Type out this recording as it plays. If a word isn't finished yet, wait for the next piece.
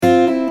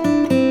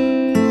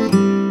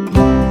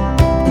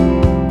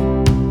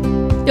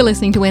You're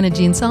listening to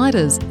Energy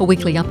Insiders, a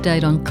weekly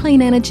update on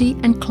clean energy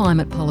and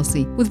climate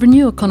policy with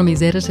Renew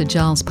Economy's editor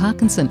Giles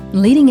Parkinson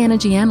and leading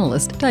energy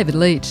analyst David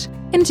Leitch.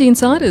 Energy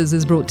Insiders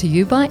is brought to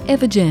you by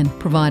Evergen,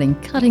 providing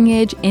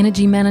cutting-edge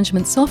energy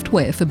management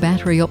software for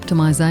battery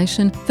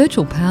optimisation,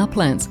 virtual power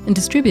plants and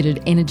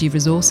distributed energy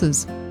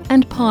resources.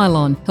 And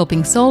Pylon,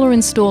 helping solar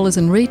installers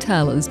and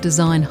retailers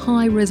design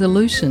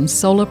high-resolution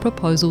solar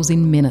proposals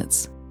in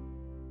minutes.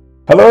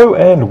 Hello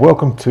and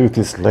welcome to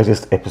this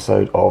latest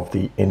episode of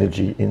the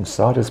Energy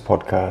Insiders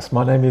podcast.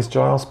 My name is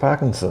Giles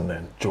Parkinson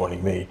and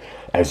joining me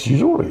as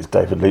usual is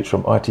David Leitch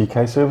from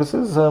ITK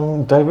Services.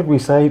 David, we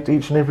say it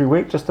each and every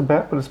week just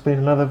about, but it's been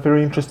another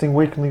very interesting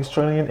week in the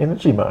Australian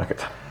energy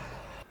market.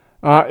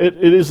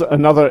 It is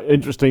another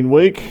interesting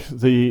week.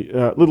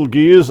 The little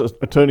gears are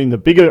turning the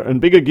bigger and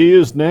bigger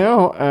gears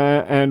now,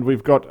 and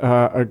we've got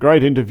a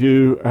great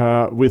interview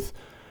with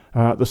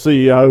the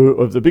CEO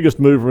of the biggest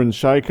mover and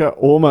shaker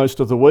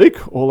almost of the week,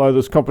 although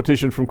there's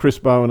competition from Chris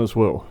Bowen as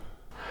well.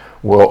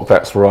 Well,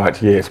 that's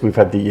right, yes. We've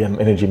had the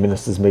Energy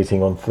Ministers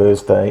meeting on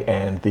Thursday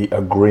and the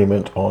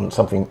agreement on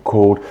something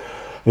called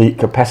the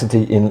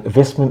Capacity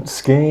Investment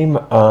Scheme.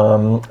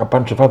 A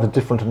bunch of other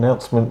different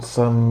announcements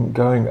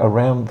going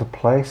around the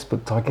place,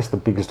 but I guess the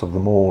biggest of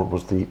them all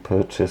was the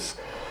purchase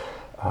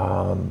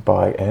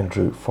by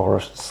Andrew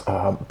Forrest's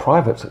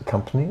private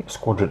company,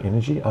 Squadron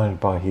Energy, owned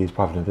by his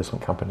private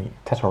investment company,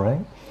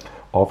 Tatarang,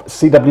 of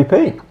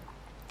CWP.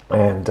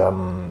 And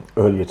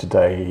earlier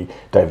today,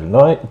 David and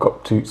I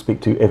got to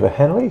speak to Eva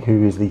Hanley,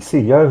 who is the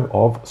CEO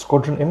of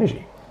Squadron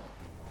Energy.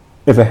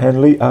 Eva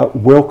Hanley,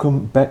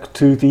 welcome back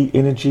to the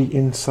Energy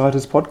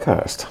Insiders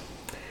podcast.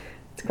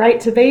 It's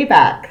great to be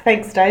back.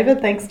 Thanks,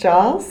 David. Thanks,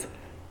 Giles.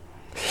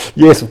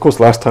 Yes, of course,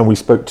 last time we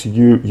spoke to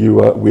you, you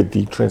were with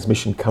the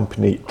transmission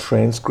company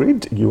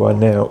Transgrid. You are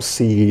now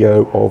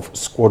CEO of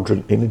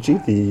Squadron Energy,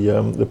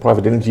 the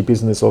private energy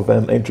business of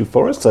Andrew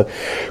Forrest. So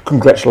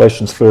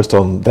congratulations first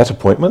on that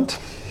appointment.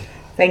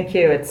 Thank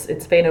you.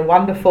 It's been a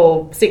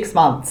wonderful 6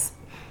 months.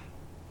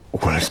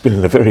 Well, it's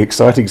been a very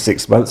exciting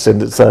 6 months,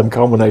 and it's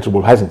culminated,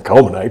 well, it hasn't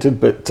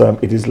culminated, but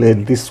it has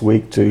led this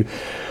week to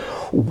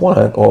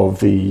one of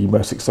the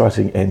most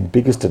exciting and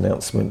biggest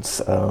announcements,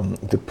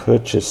 the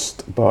purchase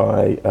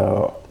by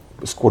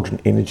Squadron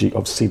Energy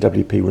of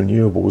CWP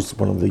Renewables,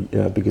 one of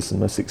the biggest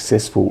and most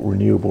successful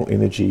renewable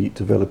energy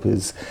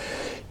developers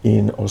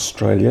in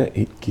Australia.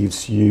 It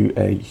gives you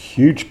a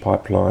huge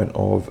pipeline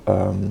of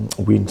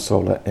wind,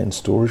 solar and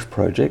storage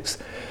projects.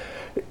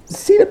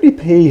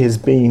 CWP has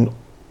been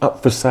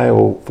up for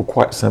sale for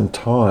quite some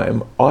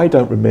time. I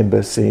don't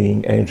remember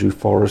seeing Andrew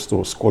Forrest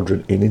or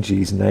Squadron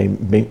Energy's name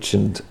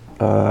mentioned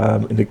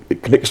in a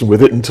connection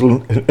with it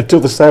until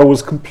the sale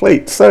was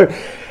complete. So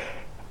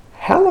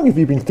how long have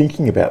you been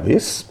thinking about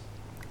this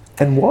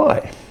and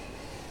why?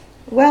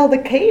 Well, the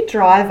key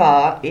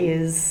driver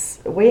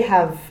is we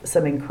have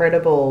some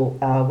incredible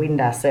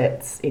wind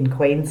assets in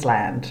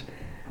Queensland.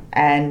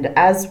 And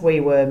as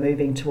we were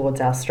moving towards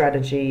our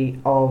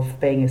strategy of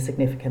being a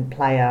significant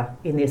player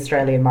in the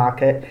Australian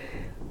market,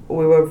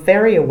 we were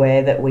very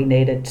aware that we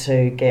needed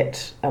to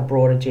get a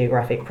broader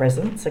geographic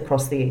presence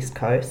across the East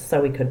Coast so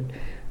we could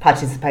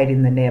participate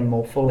in the NEM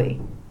more fully.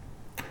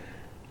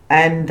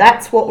 And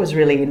that's what was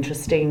really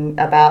interesting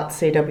about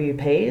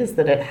CWP, is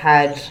that it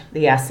had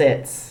the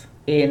assets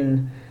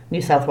in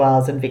New South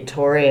Wales and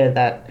Victoria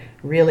that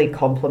really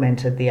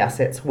complemented the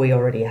assets we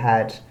already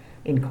had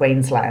in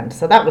Queensland.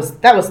 So that was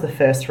the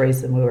first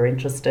reason we were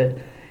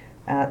interested.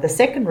 The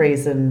second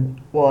reason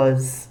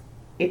was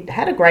it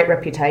had a great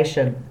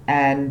reputation,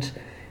 and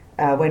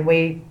when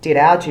we did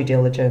our due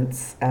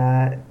diligence,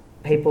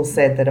 people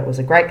said that it was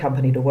a great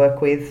company to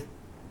work with.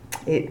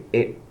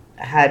 It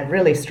had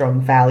really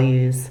strong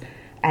values,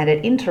 and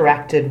it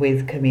interacted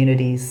with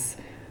communities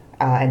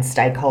and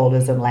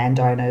stakeholders and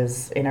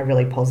landowners in a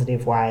really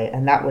positive way,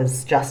 and that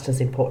was just as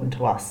important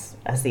to us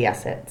as the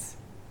assets.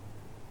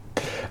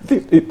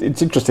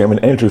 It's interesting. I mean,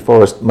 Andrew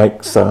Forrest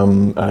makes a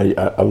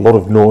lot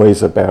of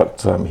noise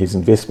about his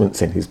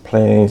investments and his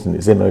plans and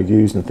his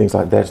MOUs and things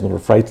like that. He's not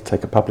afraid to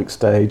take a public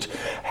stage.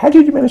 How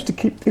did you manage to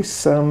keep this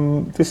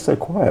so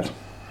quiet?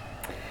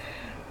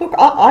 Look,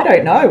 I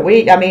don't know.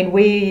 We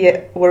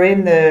were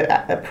in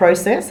the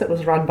process that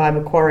was run by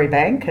Macquarie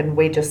Bank, and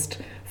we just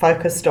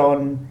focused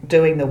on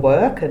doing the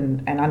work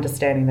and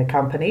understanding the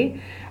company.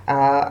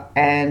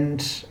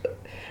 And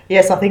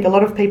yes, I think a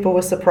lot of people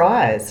were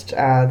surprised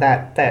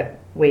that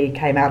we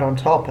came out on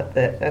top at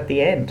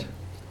the end.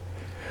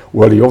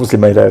 Well, you obviously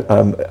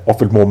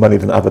offered more money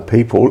than other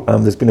people.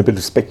 There's been a bit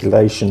of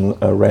speculation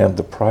around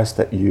the price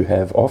that you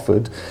have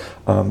offered,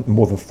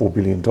 more than $4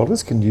 billion.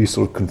 Can you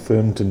sort of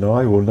confirm,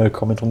 deny, or no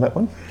comment on that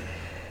one?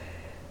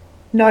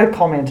 No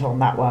comment on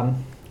that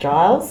one,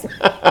 Giles.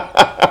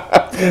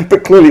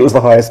 But clearly it was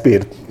the highest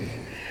bid.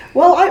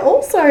 Well,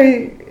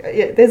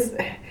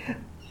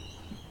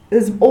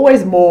 there's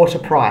always more to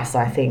price,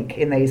 I think,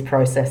 in these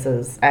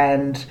processes,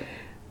 and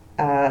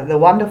the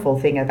wonderful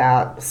thing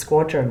about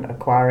Squadron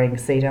acquiring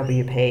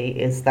CWP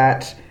is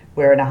that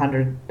we're an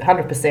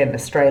 100%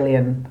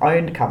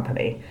 Australian-owned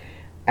company,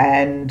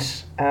 And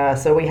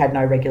so we had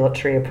no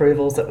regulatory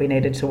approvals that we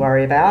needed to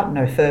worry about,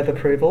 no FIRB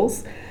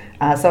approvals.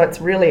 So it's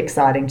really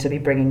exciting to be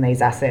bringing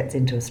these assets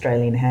into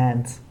Australian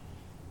hands.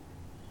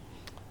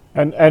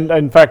 And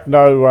in fact,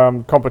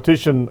 no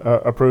competition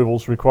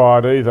approvals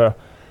required either.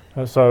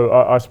 So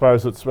I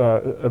suppose its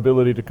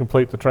ability to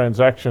complete the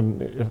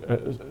transaction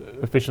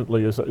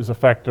efficiently is a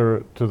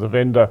factor to the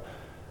vendor.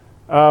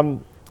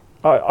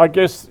 I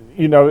guess,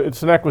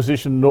 it's an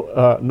acquisition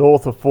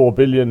north of $4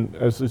 billion,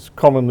 as is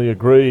commonly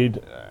agreed,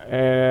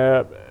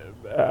 but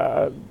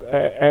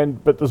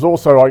there's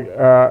also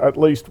at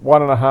least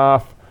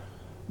 1.5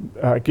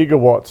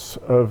 gigawatts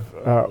of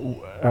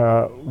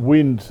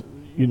wind,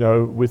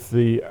 with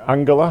the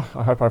Ungala,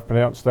 I hope I've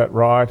pronounced that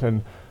right,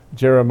 and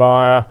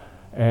Jeremiah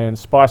and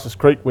Spices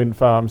Creek wind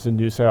farms in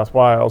New South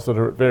Wales that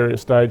are at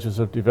various stages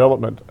of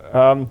development.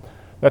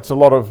 That's a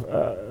lot of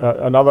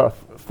another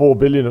 $4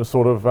 billion of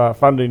sort of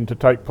funding to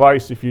take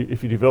place if you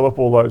develop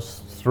all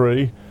those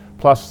three.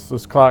 Plus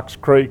there's Clarks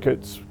Creek.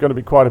 It's going to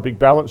be quite a big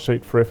balance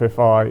sheet for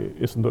FFI,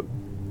 isn't it?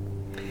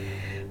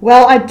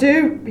 Well,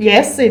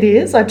 yes, it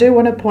is. I do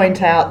want to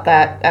point out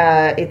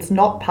that it's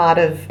not part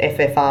of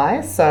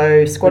FFI.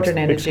 So Squadron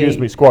Energy... Excuse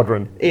me,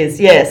 Squadron. Is,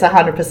 yes,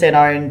 100%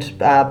 owned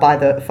by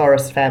the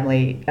Forrest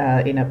family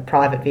in a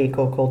private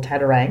vehicle called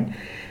Tatarang.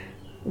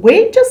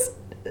 We just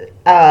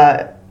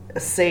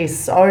see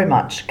so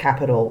much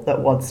capital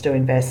that wants to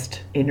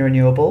invest in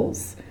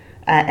renewables,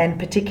 and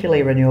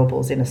particularly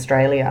renewables in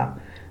Australia.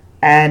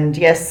 And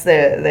yes,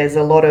 there's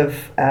a lot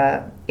of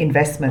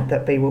investment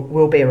that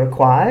will be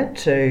required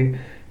to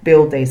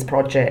build these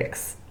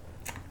projects,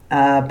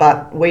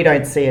 but we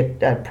don't see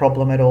a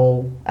problem at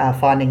all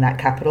finding that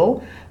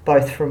capital,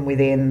 both from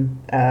within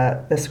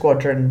the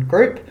Squadron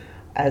Group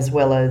as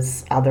well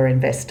as other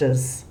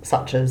investors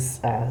such as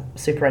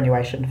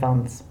superannuation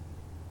funds.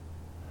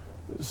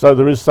 So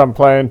there is some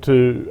plan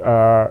to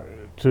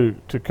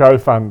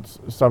co-fund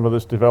some of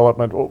this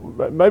development. Or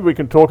maybe we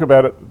can talk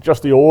about it,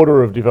 just the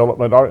order of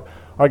development.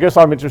 I guess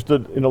I'm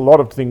interested in a lot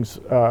of things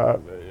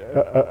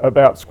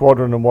about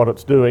Squadron and what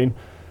it's doing,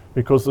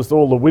 because there's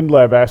all the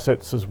WindLab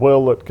assets as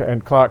well,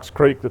 and Clarks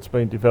Creek that's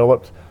been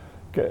developed.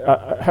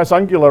 Has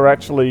Ungala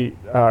actually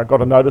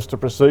got a notice to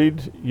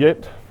proceed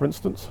yet, for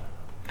instance?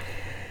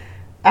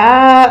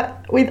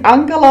 With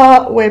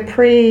Ungala, we're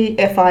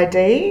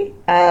pre-FID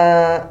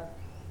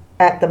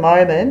at the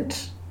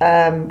moment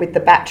with the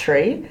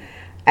battery,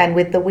 and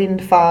with the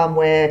wind farm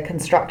we're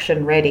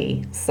construction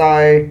ready.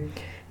 So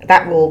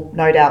that will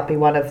no doubt be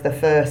one of the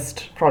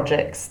first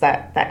projects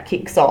that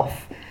kicks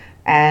off.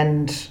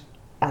 And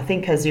I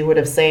think, as you would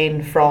have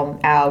seen from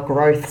our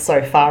growth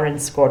so far in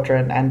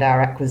Squadron and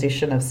our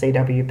acquisition of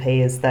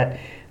CWP, is that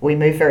we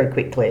move very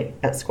quickly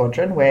at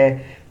Squadron.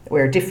 We're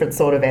a different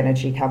sort of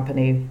energy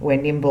company.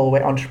 We're nimble,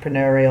 we're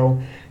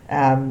entrepreneurial,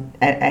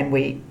 and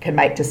we can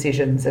make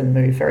decisions and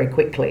move very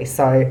quickly.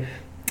 So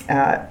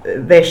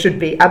there should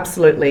be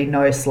absolutely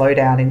no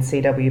slowdown in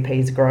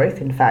CWP's growth.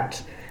 In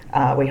fact,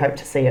 we hope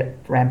to see it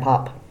ramp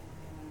up.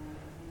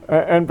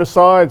 And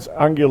besides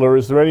Ungala,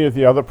 is there any of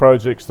the other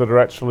projects that are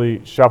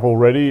actually shovel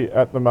ready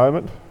at the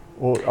moment?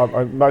 Or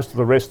most of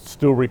the rest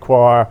still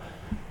require,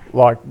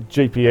 like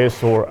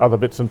GPS or other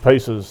bits and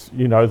pieces,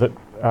 that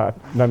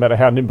no matter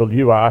how nimble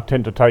you are,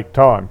 tend to take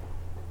time?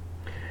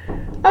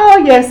 Oh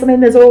yes, I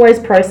mean there's always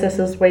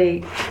processes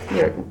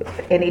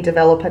any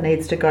developer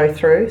needs to go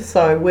through.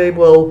 So we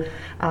will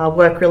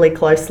work really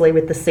closely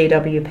with the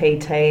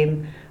CWP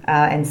team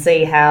and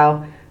see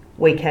how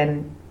we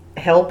can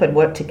help and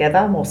work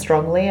together more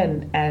strongly,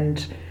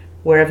 and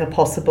wherever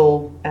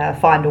possible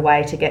find a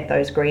way to get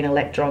those green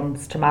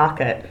electrons to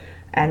market.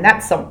 And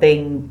that's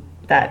something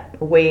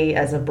that we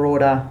as a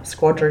broader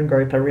Squadron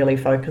group are really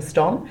focused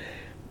on.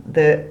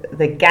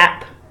 The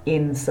gap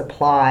in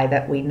supply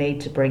that we need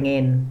to bring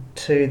in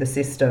to the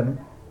system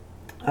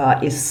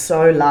is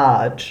so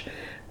large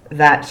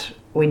that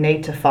we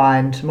need to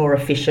find more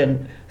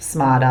efficient,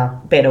 smarter,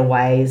 better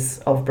ways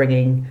of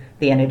bringing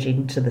the energy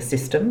into the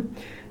system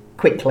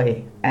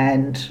quickly.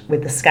 And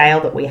with the scale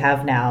that we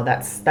have now,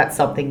 that's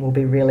something we'll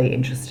be really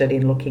interested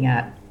in looking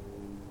at.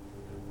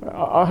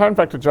 I'll hand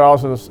back to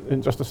Giles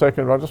in just a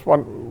second. I just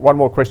one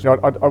more question.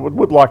 I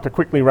would like to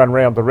quickly run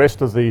around the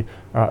rest of the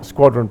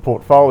Squadron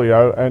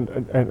portfolio, and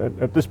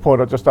at this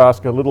point I'll just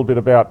ask a little bit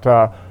about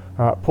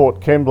Port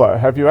Kembla.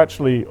 Have you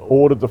actually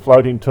ordered the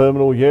floating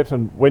terminal yet,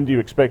 and when do you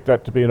expect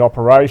that to be in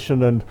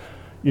operation? And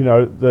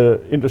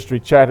the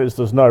industry chat is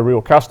there's no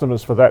real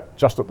customers for that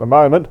just at the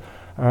moment,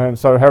 and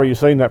so how are you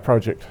seeing that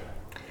project?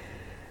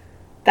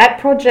 That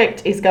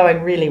project is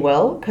going really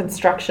well.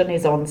 Construction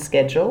is on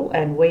schedule,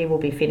 and we will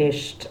be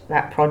finished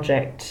that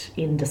project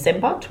in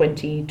December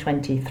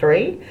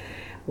 2023.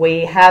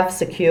 We have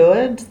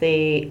secured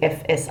the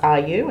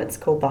FSRU, it's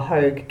called the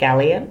Hogue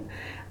Galleon,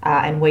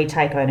 and we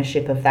take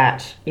ownership of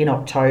that in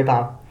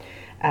October.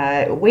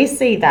 We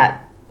see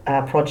that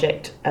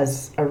project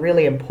as a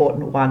really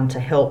important one to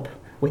help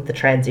with the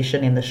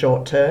transition in the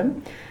short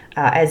term.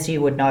 As you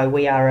would know,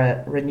 we are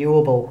a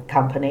renewable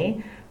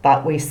company,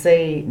 but we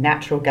see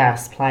natural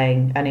gas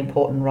playing an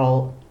important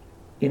role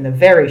in the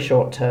very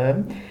short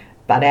term,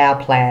 but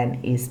our plan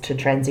is to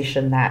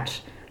transition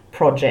that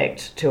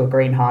project to a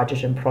green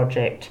hydrogen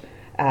project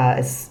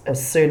as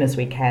soon as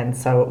we can,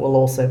 so it will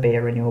also be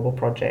a renewable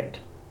project.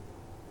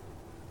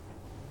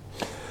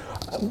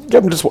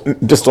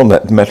 Just on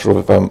that matter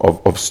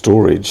of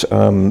storage,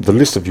 the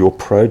list of your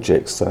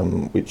projects,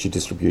 which you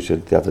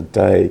distributed the other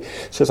day,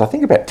 shows I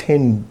think about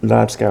 10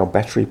 large-scale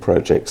battery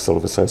projects sort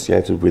of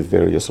associated with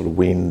various sort of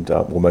wind,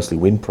 or mostly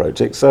wind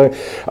projects. So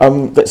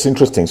that's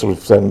interesting. Sort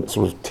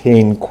of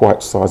 10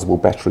 quite sizable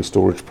battery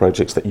storage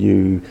projects that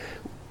you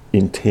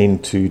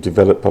intend to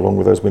develop along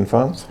with those wind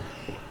farms.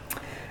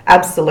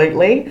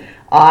 Absolutely.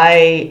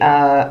 I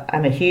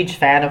am a huge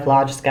fan of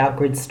large-scale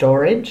grid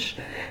storage.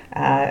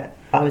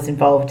 I was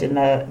involved in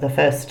the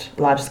first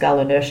large-scale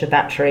inertia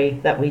battery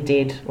that we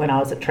did when I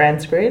was at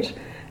Transgrid,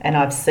 and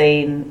I've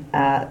seen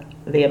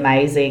the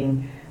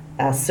amazing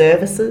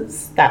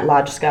services that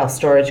large-scale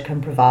storage can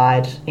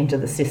provide into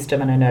the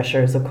system, and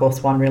inertia is, of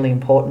course, one really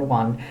important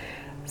one.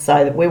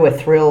 So we were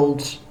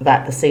thrilled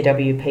that the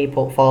CWP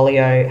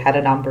portfolio had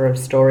a number of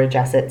storage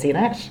assets in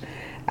it.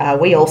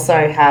 We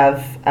also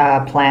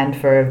have planned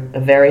for a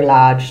very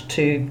large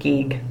 2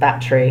 gig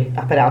battery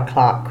up at our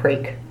Clark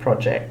Creek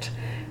project.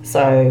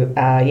 So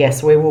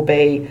yes, we will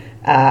be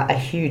a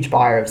huge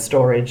buyer of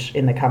storage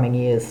in the coming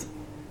years.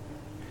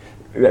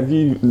 Have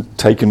you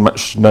taken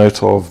much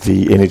note of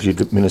the Energy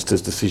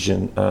Minister's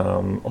decision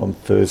on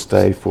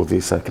Thursday for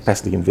this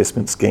capacity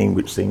investment scheme,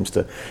 which seems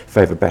to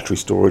favour battery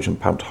storage and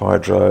pumped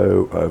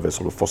hydro over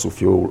sort of fossil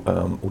fuel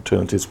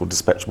alternatives for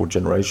dispatchable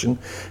generation?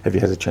 Have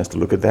you had a chance to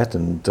look at that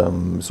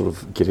and sort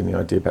of get any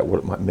idea about what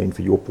it might mean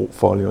for your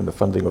portfolio and the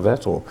funding of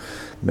that, or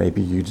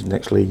maybe you didn't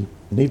actually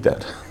need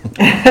that?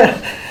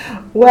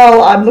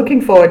 Well, I'm looking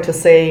forward to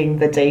seeing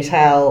the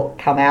detail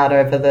come out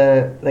over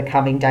the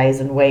coming days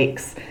and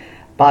weeks,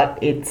 but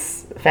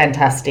it's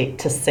fantastic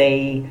to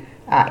see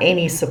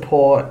any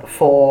support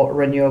for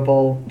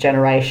renewable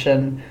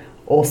generation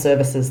or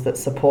services that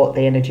support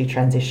the energy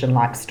transition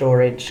like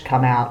storage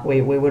come out.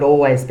 We would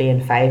always be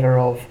in favour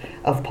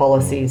of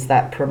policies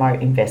that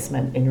promote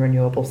investment in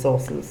renewable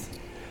sources.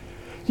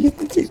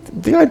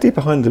 The idea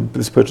behind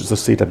this purchase of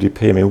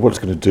CWP, I mean, what it's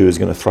going to do is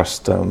going to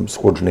thrust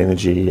Squadron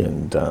Energy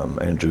and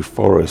Andrew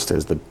Forrest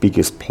as the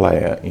biggest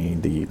player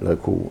in the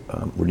local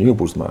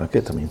renewables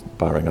market. I mean,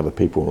 barring other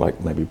people like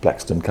maybe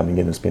Blackstone coming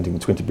in and spending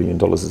 $20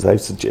 billion as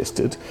they've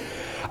suggested.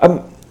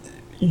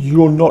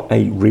 You're not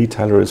a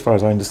retailer, as far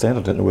as I understand.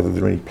 I don't know whether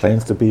there are any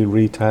plans to be a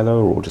retailer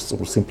or just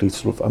sort of simply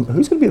who's going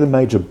to be the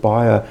major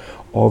buyer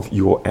of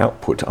your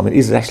output? I mean,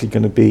 is it actually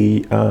going to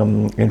be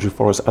Andrew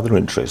Forrest's other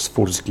interests,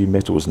 Fortescue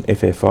Metals and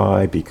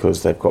FFI,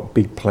 because they've got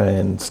big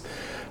plans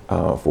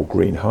for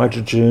green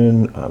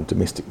hydrogen,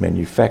 domestic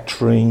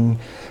manufacturing?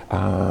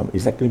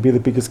 Is that going to be the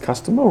biggest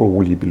customer, or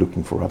will you be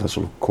looking for other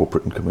sort of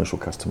corporate and commercial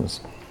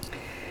customers?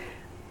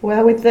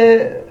 Well, with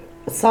the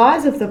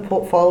size of the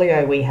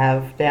portfolio we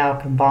have now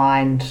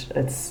combined,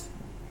 it's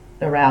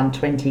around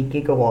 20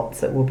 gigawatts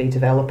that we'll be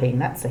developing.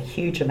 That's a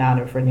huge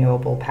amount of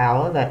renewable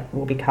power that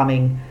will be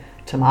coming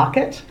to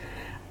market.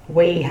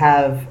 We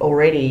have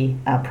already,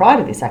 prior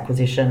to this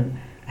acquisition,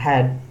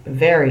 had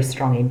very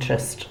strong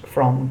interest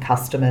from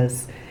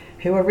customers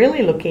who are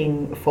really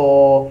looking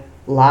for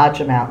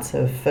large amounts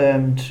of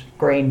firmed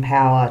green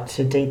power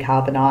to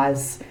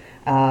decarbonise,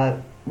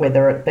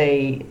 whether it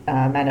be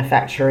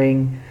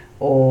manufacturing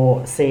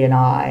or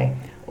C&I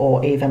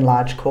or even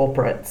large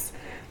corporates.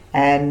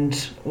 And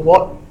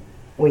what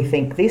we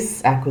think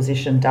this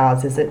acquisition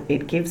does is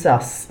it gives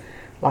us,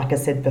 like I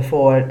said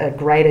before, a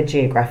greater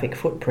geographic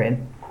footprint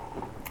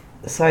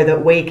so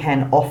that we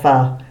can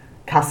offer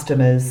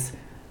customers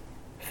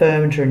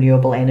firmed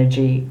renewable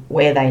energy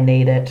where they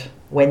need it,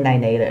 when they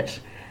need it.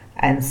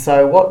 And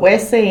so what we're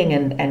seeing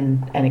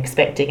and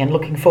expecting and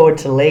looking forward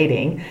to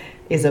leading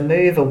is a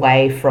move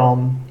away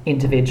from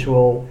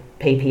individual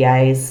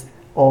PPAs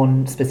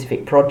on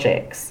specific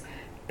projects,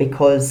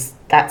 because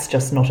that's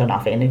just not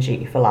enough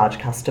energy for large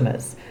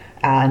customers.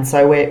 And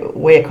so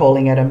we're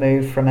calling it a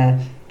move from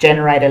a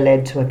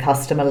generator-led to a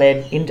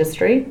customer-led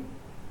industry.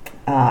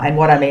 And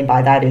what I mean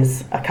by that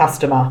is a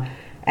customer,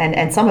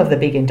 and some of the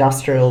big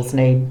industrials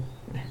need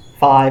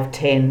 5,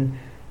 10,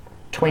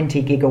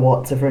 20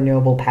 gigawatts of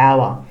renewable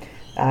power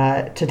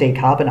to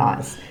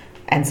decarbonise.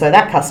 And so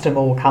that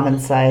customer will come and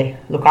say,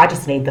 look, I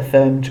just need the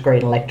firmed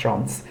green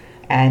electrons,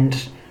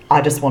 and I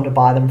just want to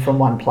buy them from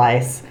one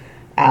place.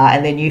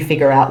 And then you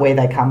figure out where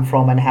they come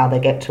from and how they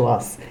get to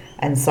us.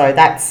 And so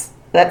that's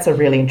a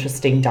really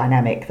interesting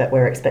dynamic that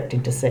we're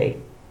expecting to see.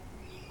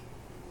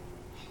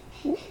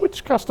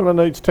 Which customer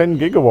needs 10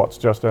 gigawatts,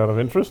 just out of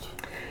interest?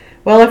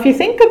 Well, if you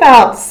think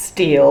about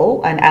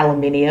steel and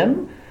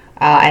aluminium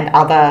and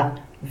other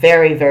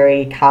very,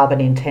 very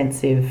carbon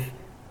intensive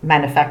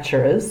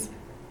manufacturers,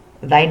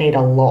 they need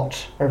a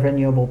lot of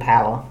renewable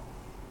power.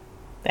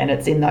 And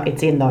it's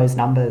in those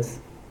numbers.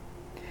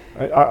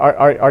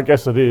 I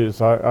guess it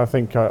is. I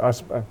think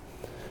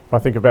if I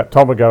think about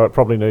Tomago, it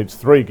probably needs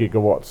 3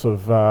 gigawatts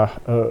of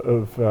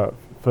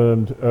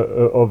firmed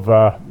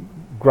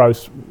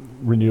gross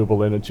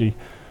renewable energy.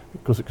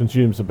 because it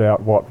consumes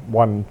about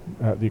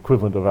the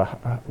equivalent of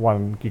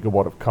 1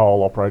 gigawatt of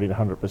coal operating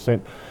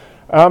 100%.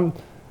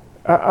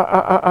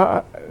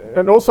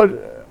 And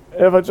also,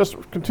 Eva,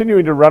 just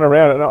continuing to run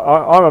around, and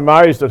I'm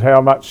amazed at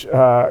how much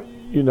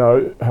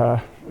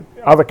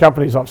other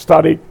companies I've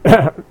studied,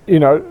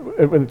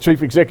 when the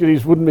chief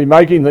executives wouldn't be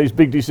making these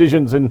big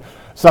decisions in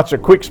such a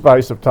quick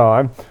space of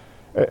time.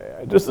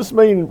 Does this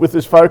mean, with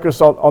this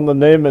focus on the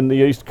NEM and the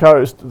East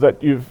Coast,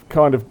 that you've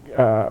kind of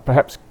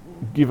perhaps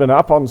given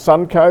up on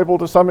Sun Cable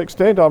to some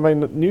extent? I mean,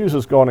 the news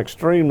has gone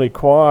extremely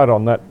quiet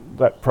on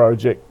that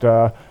project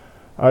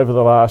over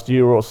the last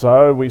year or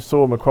so. We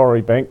saw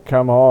Macquarie Bank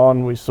come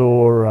on, we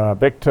saw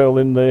Bechtel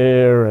in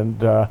there, and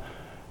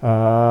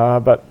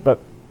but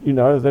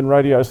then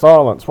radio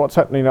silence. What's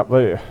happening up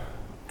there?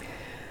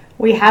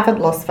 We haven't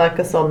lost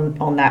focus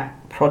on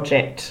that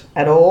project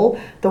at all.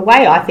 The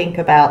way I think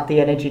about the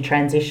energy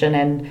transition,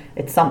 and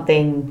it's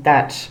something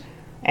that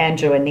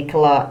Andrew and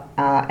Nicola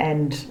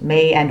and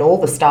me and all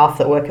the staff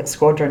that work at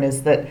Squadron,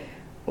 is that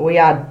we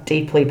are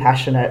deeply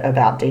passionate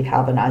about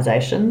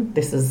decarbonisation.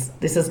 This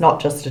is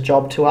not just a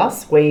job to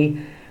us.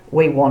 We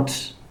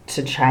want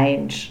to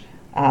change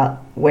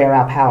where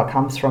our power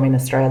comes from in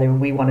Australia,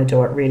 and we want to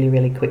do it really,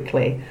 really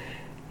quickly.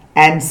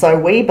 And so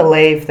we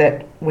believe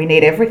that we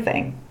need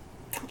everything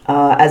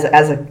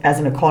as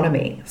an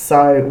economy.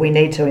 So we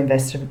need to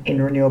invest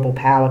in renewable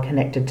power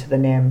connected to the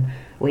NEM.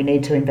 We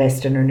need to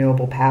invest in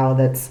renewable power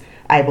that's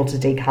able to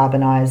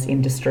decarbonise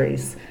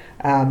industries.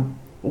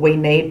 We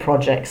need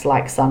projects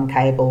like Sun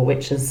Cable,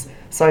 which is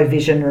so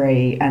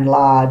visionary and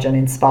large and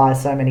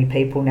inspires so many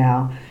people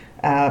now.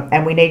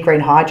 And we need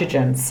green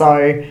hydrogen.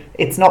 So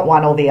it's not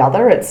one or the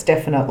other. It's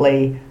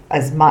definitely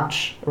as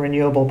much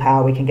renewable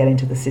power we can get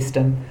into the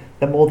system,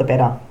 the more the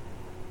better.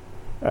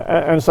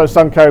 And so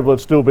Sun Cable would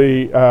still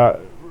be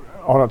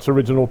on its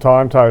original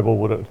timetable,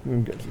 would it?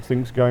 And get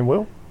things going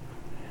well?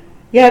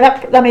 Yeah,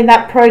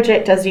 that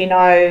project, as you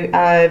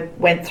know,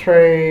 went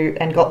through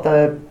and got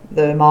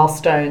the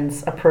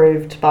milestones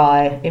approved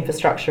by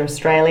Infrastructure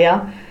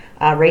Australia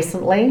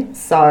recently.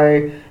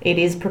 So it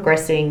is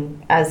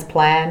progressing as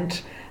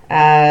planned,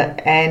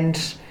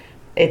 and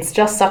it's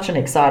just such an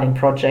exciting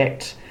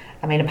project.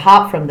 I mean,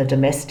 apart from the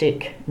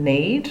domestic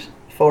need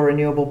for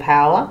renewable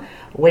power,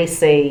 we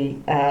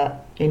see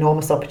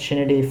enormous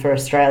opportunity for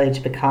Australia to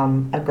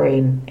become a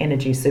green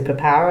energy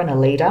superpower and a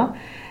leader.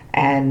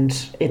 And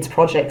it's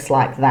projects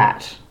like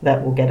that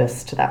will get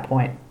us to that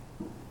point.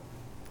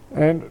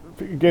 And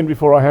again,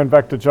 before I hand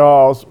back to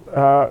Giles,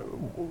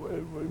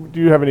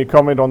 do you have any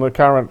comment on the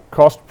current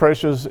cost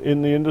pressures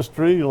in the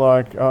industry?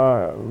 Like,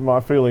 my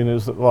feeling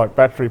is that like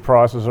battery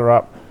prices are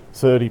up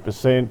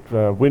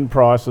 30%, wind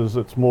prices,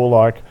 it's more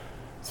like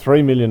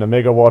 3 million a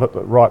megawatt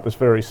right this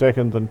very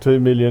second than 2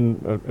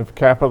 million of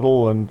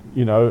capital, and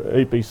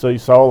EPC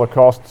solar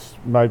costs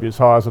maybe as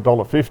high as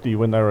 $1.50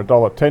 when they were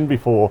 $1.10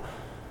 before.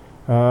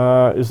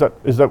 Is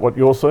that what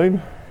you're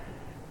seeing?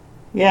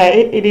 Yeah,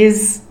 it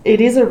is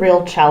a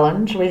real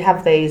challenge. We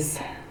have these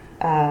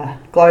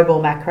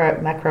global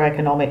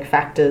macroeconomic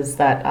factors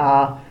that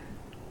are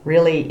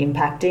really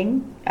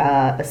impacting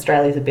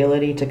Australia's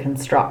ability to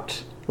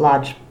construct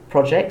large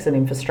projects and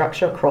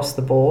infrastructure across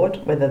the board,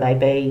 whether they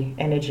be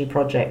energy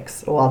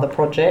projects or other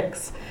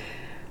projects.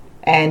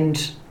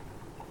 And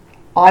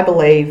I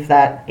believe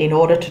that in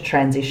order to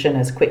transition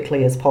as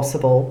quickly as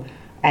possible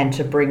and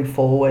to bring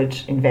forward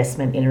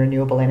investment in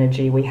renewable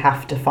energy, we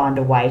have to find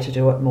a way to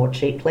do it more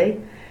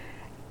cheaply.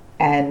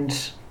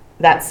 And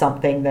that's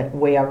something that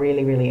we are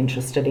really, really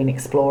interested in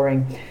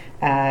exploring.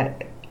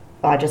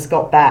 I just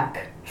got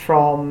back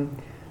from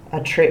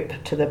a trip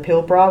to the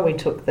Pilbara. We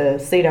took the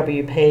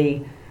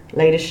CWP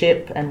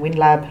leadership and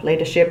WindLab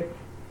leadership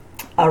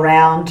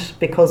around,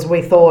 because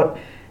we thought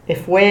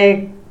if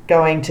we're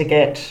going to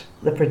get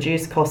the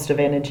produced cost of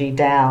energy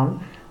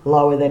down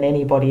lower than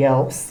anybody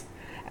else,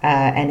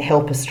 and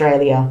help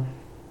Australia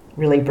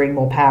really bring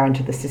more power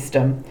into the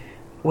system,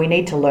 we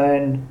need to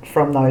learn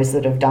from those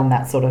that have done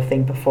that sort of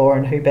thing before,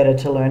 and who better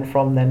to learn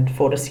from than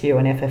Fortescue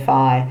and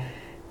FFI.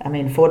 I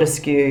mean,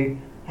 Fortescue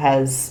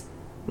has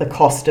the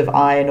cost of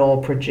iron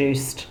ore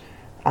produced,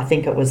 I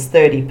think it was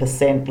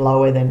 30%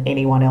 lower than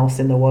anyone else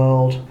in the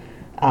world.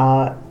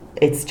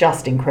 It's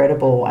just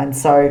incredible. And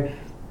so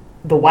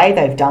the way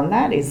they've done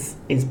that is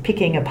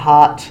picking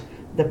apart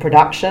the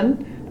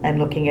production and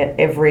looking at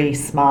every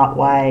smart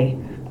way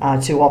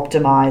to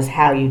optimise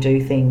how you do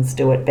things,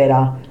 do it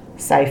better,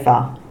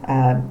 safer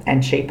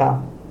and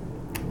cheaper.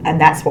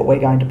 And that's what we're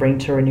going to bring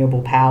to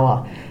renewable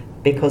power,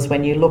 because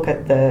when you look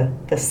at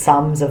the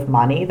sums of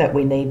money that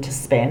we need to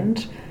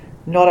spend,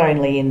 not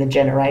only in the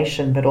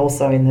generation but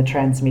also in the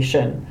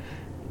transmission,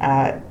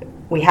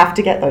 we have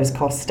to get those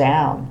costs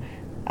down.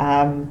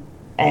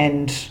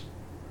 And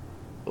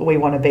we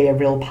want to be a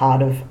real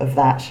part of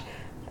that.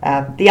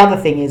 The other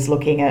thing is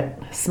looking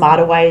at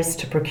smarter ways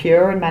to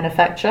procure and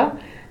manufacture.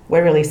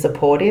 We're really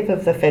supportive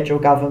of the federal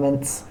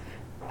government's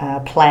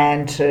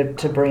plan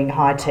to bring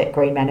high-tech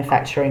green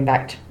manufacturing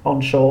back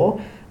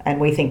onshore, and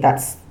we think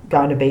that's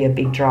going to be a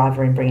big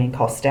driver in bringing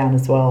costs down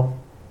as well.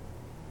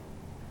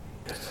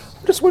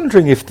 I'm just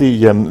wondering if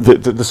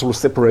the sort of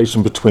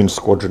separation between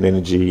Squadron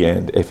Energy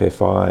and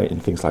FFI and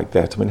things like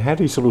that. I mean, how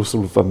do you sort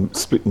of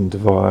split and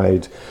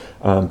divide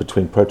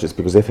between projects?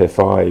 Because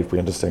FFI, if we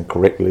understand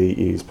correctly,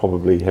 is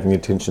probably having the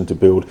intention to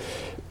build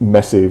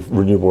massive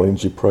renewable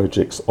energy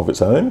projects of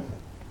its own.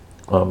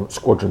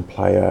 Squadron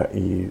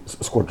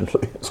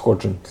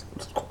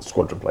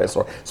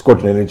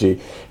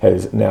Energy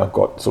has now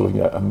got sort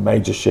of a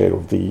major share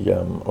of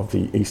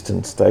the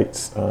eastern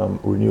states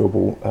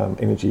renewable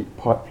energy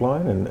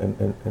pipeline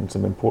and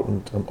some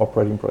important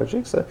operating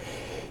projects. So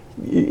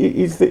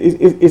is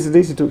it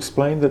easy to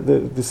explain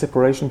the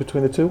separation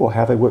between the two or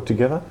how they work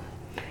together?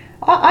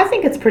 I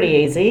think it's pretty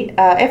easy.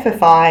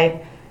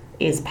 FFI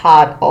is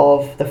part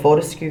of the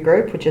Fortescue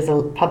Group, which is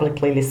a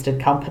publicly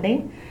listed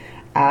company.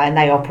 And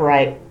they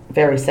operate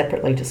very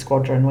separately to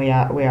Squadron. We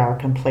are a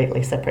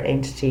completely separate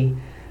entity,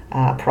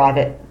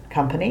 private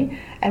company,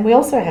 and we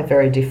also have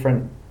very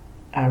different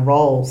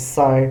roles.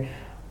 So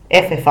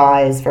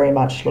FFI is very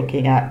much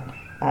looking at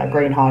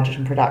green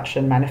hydrogen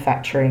production,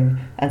 manufacturing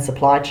and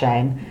supply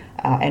chain,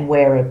 and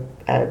we're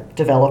a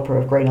developer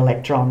of green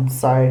electrons,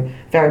 so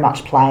very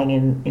much playing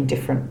in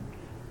different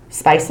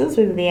spaces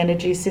within the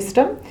energy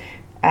system.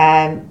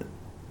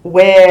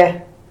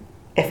 Where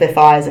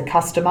FFI as a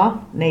customer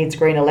needs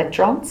green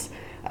electrons,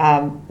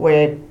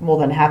 we're more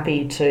than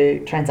happy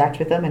to transact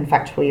with them. In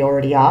fact, we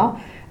already are,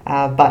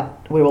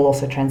 but we will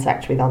also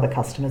transact with other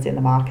customers in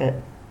the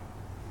market.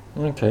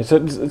 Okay, so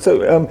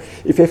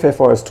if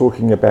FFI is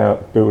talking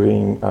about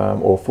building,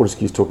 or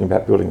Fortescue is talking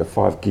about building a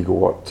 5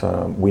 gigawatt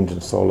wind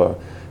and solar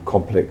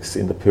complex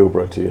in the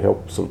Pilbara to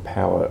help sort of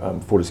power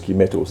Fortescue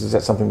Metals, is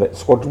that something that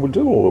Squadron would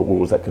do, or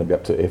was that going to be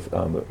up to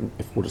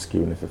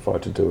Fortescue and FFI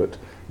to do it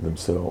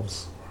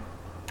themselves?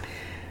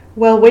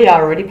 Well, we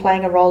are already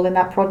playing a role in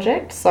that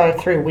project. So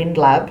through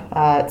WindLab,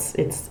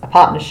 it's a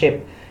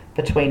partnership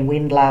between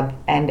WindLab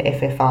and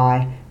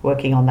FFI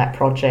working on that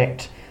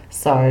project.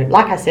 So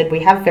like I said,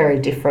 we have very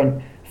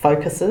different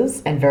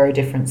focuses and very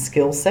different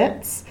skill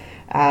sets.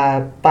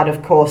 But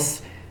of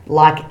course,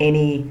 like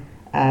any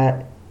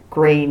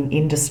green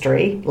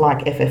industry,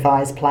 like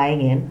FFI is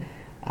playing in,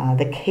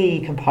 the key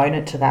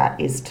component to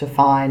that is to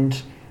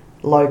find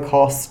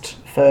low-cost,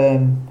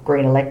 firm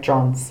green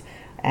electrons.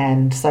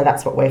 And so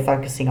that's what we're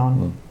focusing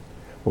on.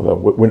 Well,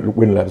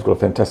 WindLab's got a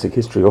fantastic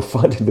history of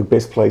finding the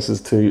best places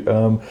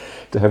to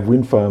have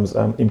wind farms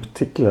in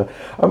particular.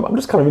 I'm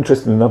just kind of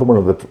interested in another one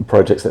of the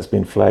projects that's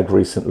been flagged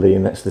recently,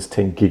 and that's this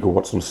 10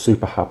 gigawatt sort of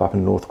super hub up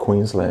in North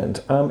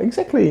Queensland.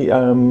 Exactly,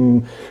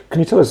 can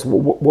you tell us,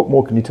 what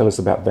more can you tell us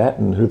about that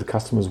and who the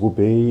customers will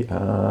be?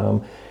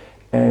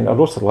 And I'd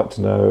also like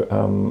to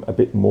know a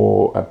bit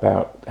more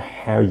about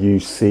how you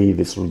see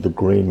this sort of the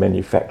green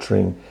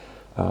manufacturing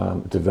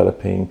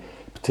developing,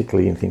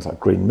 particularly in things like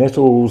green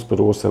metals, but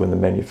also in the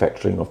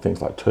manufacturing of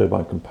things like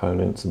turbine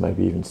components and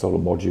maybe even solar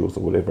modules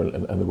or whatever,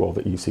 and the role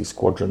that you see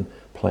Squadron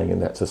playing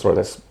in that. So sorry,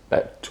 that's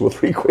 2 or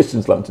 3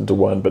 questions lumped into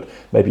one, but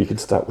maybe you could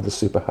start with the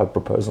Super Hub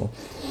proposal.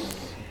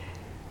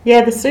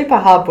 Yeah, the Super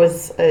Hub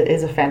is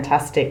a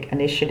fantastic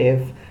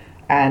initiative,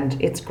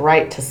 and it's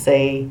great to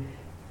see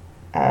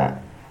a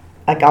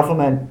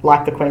government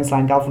like the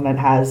Queensland government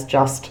has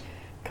just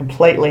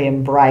completely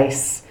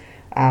embrace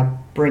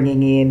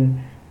bringing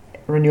in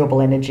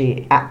renewable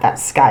energy at that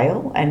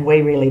scale, and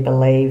we really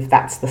believe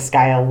that's the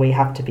scale we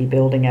have to be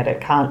building at. It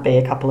can't be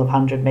a couple of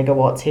 100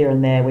 megawatts here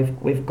and there.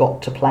 We've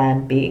got to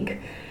plan big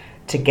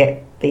to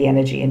get the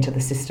energy into the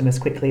system as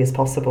quickly as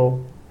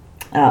possible.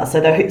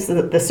 So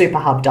the Super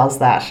Hub does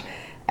that,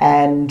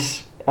 and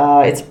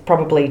it's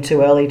probably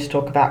too early to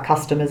talk about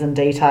customers and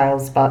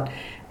details, but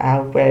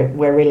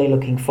we're really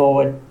looking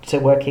forward to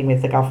working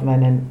with the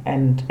government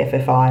and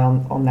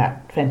FFI on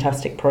that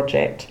fantastic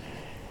project.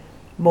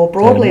 More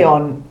broadly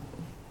on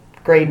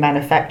green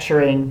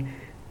manufacturing,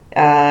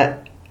 I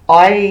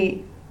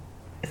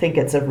think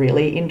it's a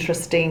really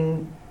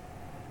interesting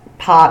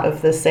part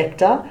of the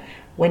sector.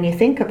 When you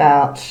think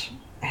about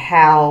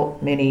how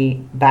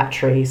many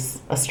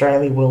batteries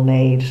Australia will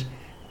need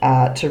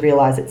to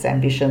realise its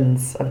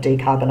ambitions of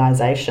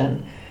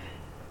decarbonisation,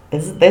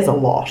 there's a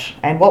lot.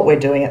 And what we're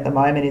doing at the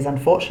moment is,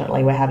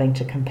 unfortunately, we're having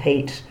to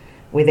compete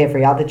with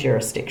every other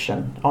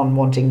jurisdiction on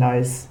wanting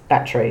those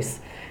batteries,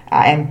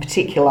 in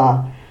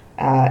particular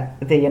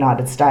the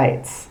United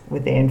States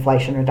with the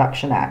Inflation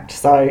Reduction Act.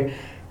 So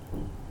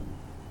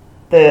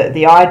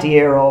the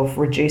idea of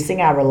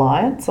reducing our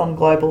reliance on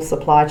global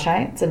supply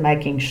chains and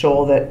making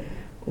sure that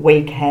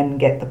we can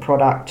get the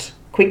product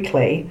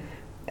quickly,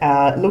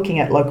 looking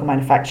at local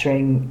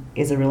manufacturing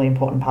is a really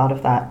important part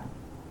of that.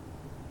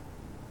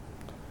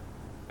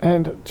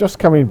 And just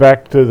coming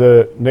back to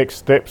the next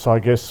steps, I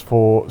guess,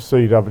 for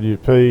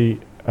CWP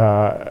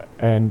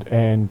and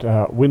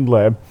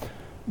WindLab,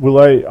 will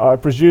they? I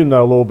presume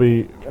they'll all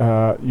be.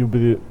 You'll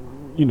be.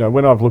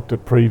 When I've looked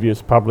at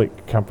previous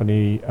public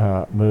company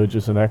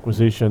mergers and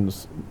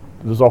acquisitions,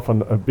 there's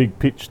often a big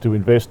pitch to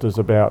investors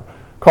about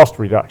cost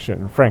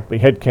reduction. Frankly,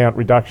 headcount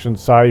reduction,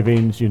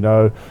 savings.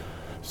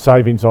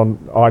 Savings on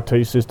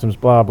IT systems.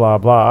 Blah blah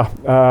blah.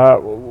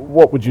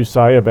 what would you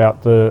say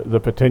about the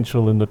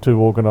potential in the two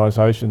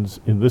organisations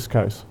in this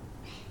case?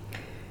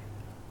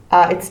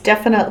 It's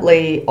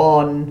definitely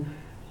on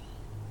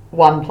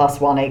 1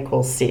 +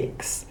 1 =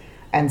 6,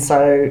 and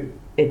so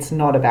it's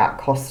not about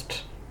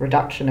cost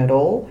reduction at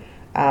all.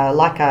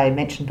 Like I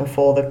mentioned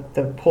before,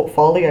 the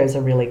portfolios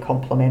are really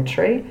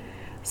complementary.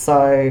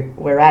 So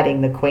we're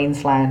adding the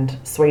Queensland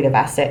suite of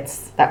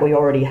assets that we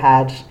already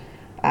had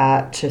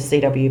to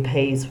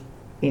CWP's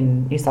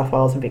in New South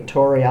Wales and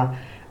Victoria.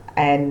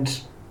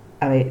 And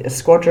I mean,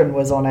 Squadron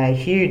was on a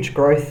huge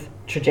growth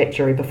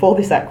trajectory before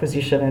this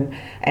acquisition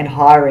and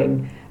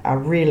hiring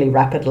really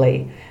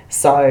rapidly.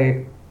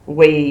 So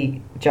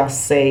we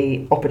just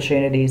see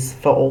opportunities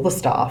for all the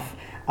staff,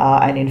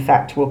 and in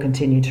fact we'll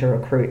continue to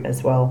recruit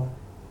as well.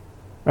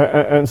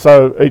 And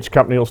so each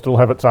company will still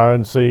have its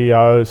own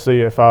CEO,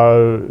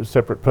 CFO,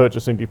 separate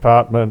purchasing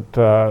department,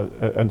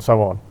 and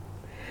so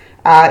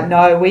on?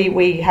 No,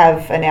 we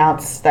have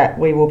announced that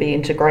we will be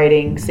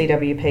integrating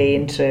CWP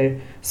into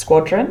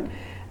Squadron,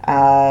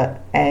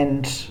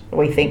 and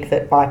we think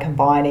that by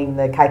combining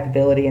the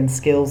capability and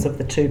skills of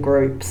the two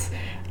groups,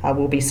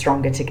 we'll be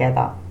stronger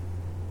together.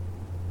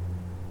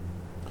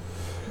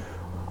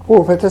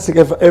 Well, fantastic,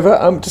 Eva.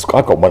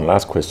 I've got one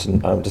last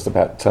question, just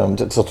about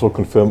to sort of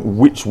confirm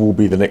which will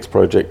be the next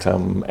project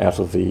out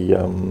of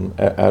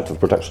the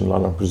production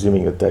line. I'm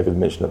presuming that David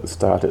mentioned at the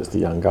start it's the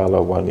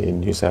Yangala one in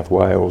New South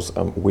Wales,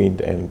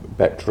 wind and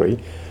battery.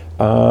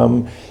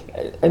 And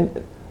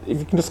if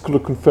you can just sort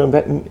of confirm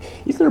that, and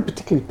is there a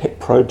particularly pet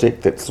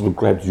project that sort of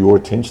grabbed your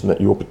attention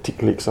that you're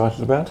particularly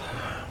excited about?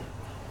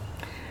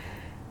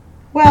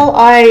 Well,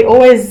 I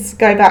always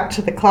go back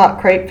to the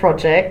Clark Creek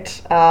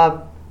project.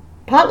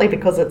 Partly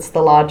because it's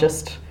the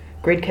largest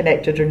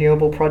grid-connected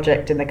renewable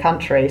project in the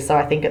country, so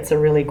I think it's a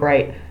really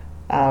great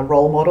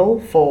role model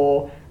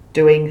for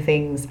doing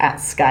things at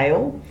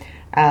scale.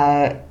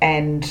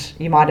 And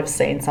you might have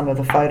seen some of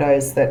the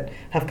photos that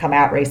have come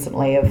out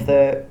recently of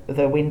the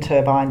wind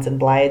turbines and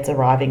blades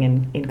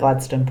arriving in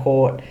Gladstone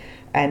Port,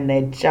 and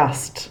they're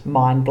just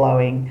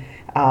mind-blowing.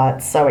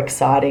 It's so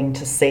exciting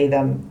to see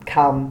them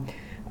come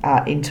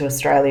into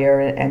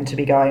Australia and to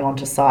be going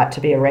onto site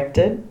to be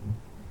erected.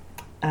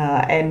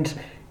 And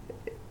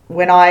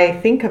when I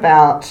think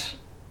about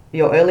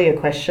your earlier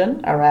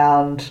question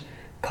around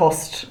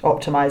cost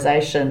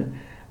optimisation,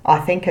 I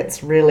think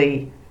it's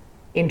really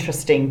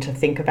interesting to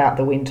think about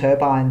the wind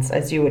turbines.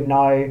 As you would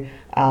know,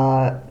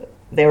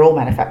 they're all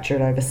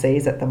manufactured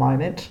overseas at the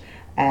moment,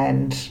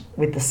 and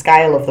with the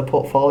scale of the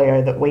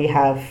portfolio that we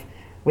have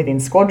within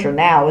Squadron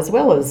now, as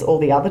well as all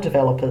the other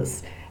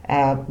developers,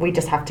 we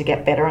just have to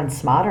get better and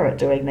smarter at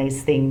doing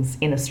these things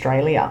in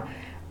Australia.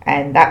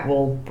 And that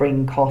will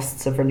bring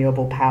costs of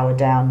renewable power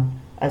down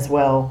as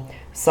well.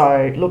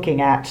 So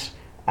looking at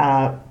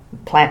plant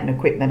and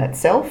equipment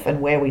itself and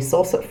where we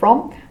source it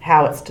from,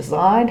 how it's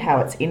designed,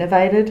 how it's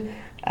innovated,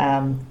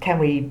 can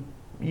we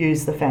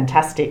use the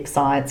fantastic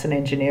science and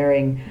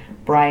engineering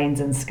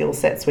brains and skill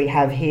sets we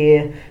have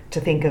here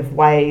to think of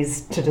ways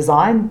to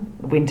design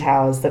wind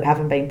towers that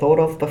haven't been thought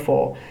of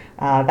before.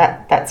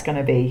 That's going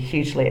to be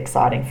hugely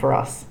exciting for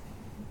us.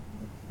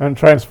 And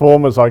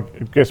transformers, I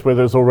guess, where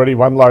there's already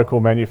one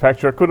local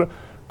manufacturer, I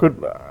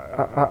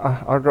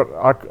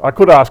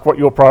could ask what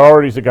your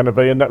priorities are going to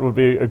be, and that would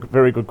be a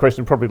very good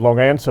question, probably long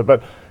answer.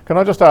 But can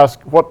I just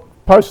ask, what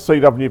post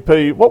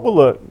CWP, what will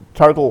the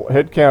total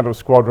headcount of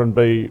Squadron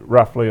be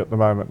roughly at the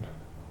moment?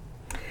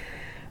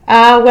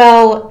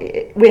 Well,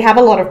 we have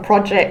a lot of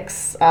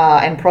projects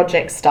and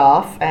project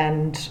staff,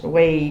 and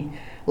we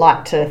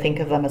like to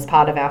think of them as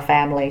part of our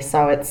family.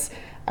 So it's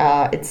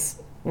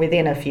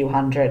within a few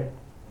hundred.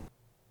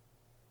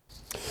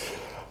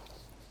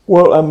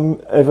 Well,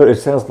 Eva, it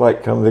sounds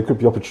like there could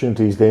be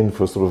opportunities then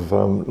for sort of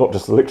not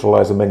just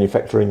electrolyser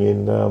manufacturing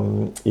in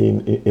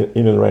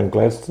and around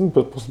Gladstone,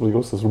 but possibly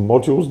also sort of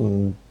modules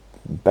and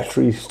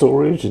battery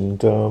storage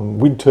and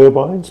wind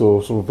turbines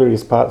or sort of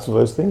various parts of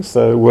those things.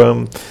 So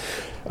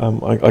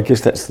I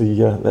guess that's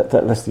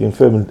the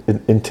firm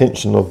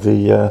intention of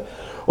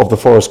the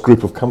Forest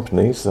group of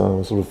companies,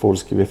 sort of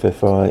Fortescue,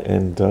 FFI,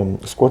 and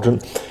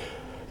Squadron.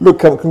 Look,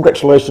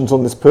 congratulations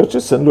on this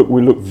purchase, and look,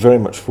 we look very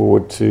much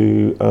forward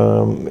to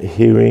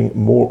hearing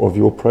more of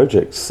your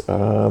projects.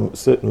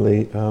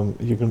 Certainly,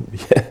 you can,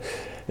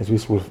 as we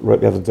sort of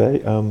wrote the other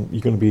day,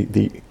 you're going to be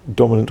the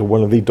dominant or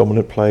one of the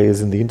dominant players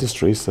in the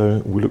industry.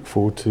 So we look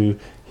forward to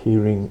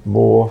hearing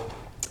more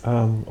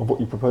of what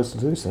you propose to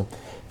do. So,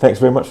 thanks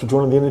very much for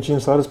joining the Energy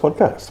Insiders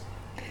podcast.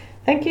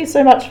 Thank you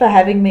so much for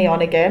having me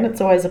on again. It's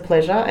always a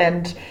pleasure,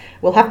 and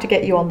we'll have to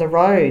get you on the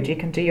road. You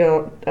can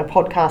do a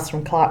podcast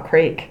from Clark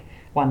Creek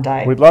one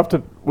day. We'd love to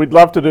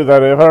do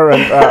that, Eva,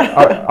 and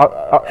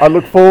I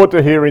look forward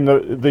to hearing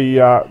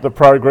the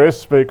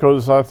progress,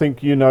 because I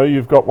think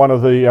you've got one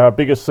of the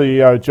biggest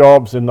CEO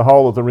jobs in the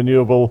whole of the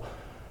renewable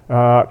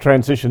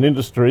transition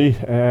industry,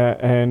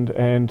 and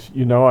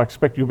I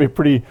expect you'll be a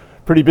pretty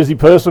busy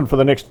person for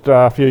the next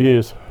few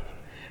years.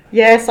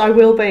 Yes, I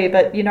will be,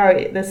 but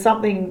there's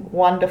something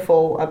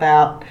wonderful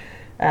about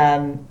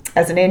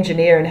as an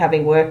engineer and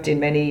having worked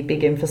in many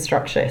big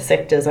infrastructure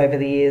sectors over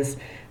the years,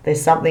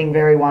 there's something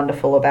very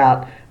wonderful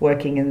about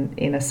working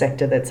in a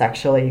sector that's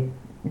actually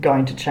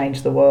going to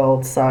change the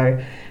world.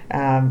 So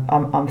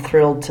I'm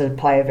thrilled to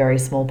play a very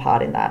small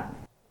part in that.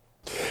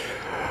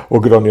 Well,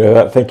 good on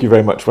you. Thank you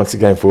very much once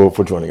again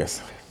for joining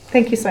us.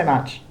 Thank you so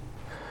much.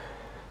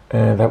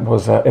 And that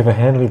was Eva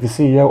Hanley, the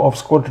CEO of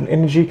Squadron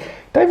Energy.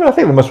 David, I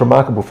think the most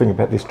remarkable thing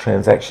about this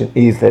transaction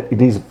is that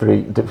it is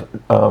very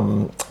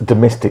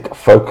domestic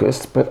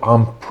focused, but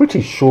I'm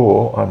pretty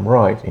sure I'm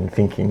right in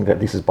thinking that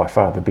this is by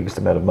far the biggest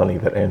amount of money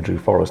that Andrew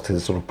Forrest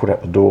has sort of put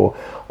out the door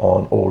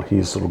on all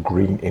his sort of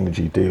green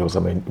energy deals. I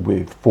mean,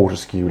 with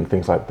Fortescue and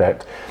things like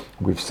that,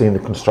 we've seen the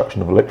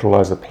construction of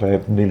electrolyser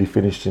plant nearly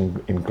finished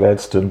in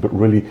Gladstone, but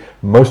really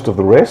most of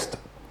the rest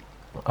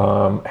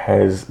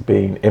has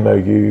been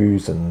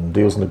MOUs and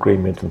deals and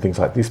agreement and things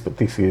like this, but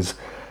this is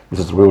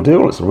a real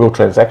deal. It's a real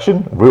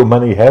transaction. Real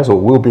money has or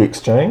will be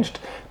exchanged,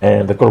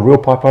 and they've got a real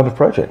pipeline of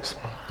projects.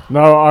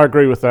 No, I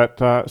agree with that.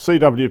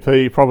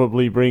 CWP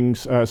probably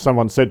brings,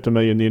 someone said to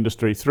me in the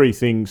industry, three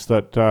things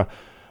that are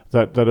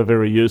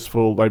very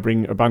useful. They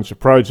bring a bunch of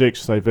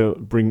projects, they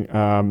bring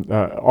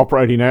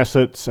operating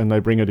assets, and they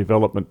bring a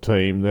development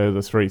team. They're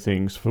the three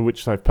things for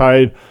which they've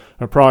paid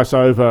a price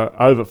over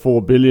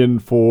 $4 billion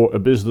for a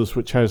business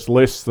which has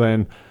less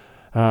than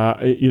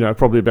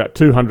probably about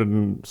 $200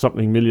 and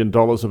something million of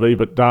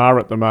EBITDA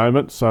at the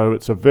moment. So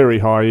it's a very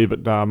high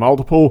EBITDA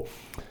multiple.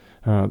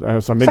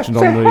 As I mentioned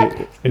in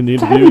the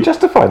interview. How do you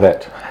justify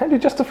that? How do you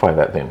justify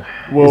that then?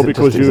 Well,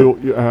 because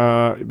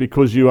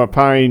you are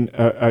paying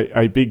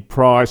a big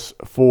price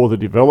for the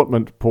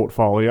development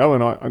portfolio,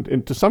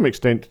 and to some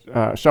extent,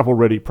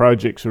 shovel-ready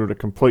projects are at a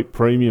complete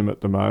premium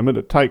at the moment.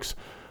 It takes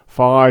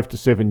 5 to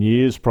 7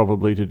 years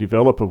probably to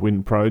develop a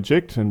wind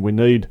project, and we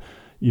need,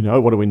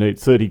 what do we need?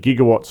 30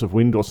 gigawatts of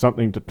wind or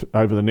something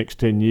over the next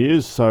 10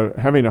 years. So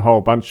having a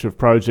whole bunch of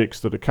projects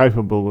that are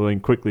capable of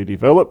being quickly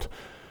developed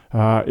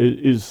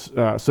is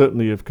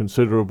certainly of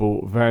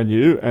considerable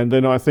value. And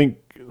then I think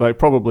they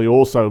probably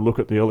also look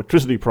at the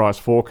electricity price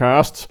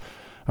forecasts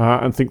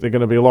and think they're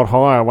going to be a lot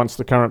higher once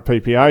the current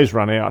PPAs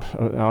run out.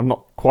 I'm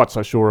not quite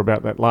so sure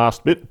about that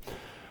last bit.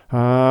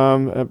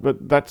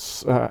 But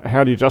that's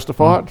how do you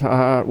justify it?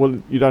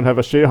 Well, you don't have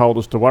a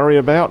shareholders to worry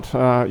about.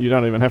 You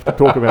don't even have to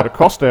talk about a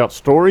cost out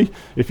story,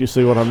 if you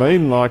see what I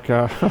mean. Like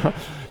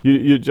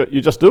you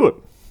just do it.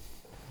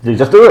 You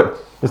just do it.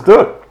 Let's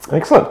do it.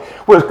 Excellent.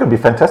 Well, it's going to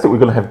be fantastic. We're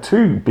going to have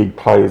two big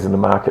players in the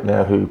market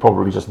now who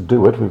probably just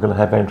do it. We're going to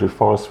have Andrew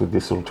Forrest with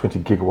this sort of 20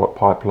 gigawatt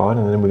pipeline,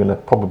 and then we're going to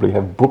probably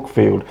have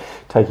Brookfield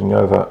taking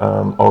over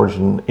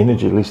Origin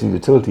Energy, at least the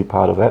utility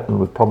part of that, and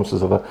with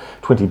promises of a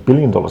 $20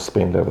 billion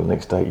spend over the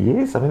next 8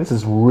 years. I mean, this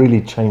is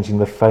really changing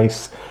the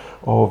face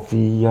of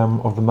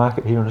the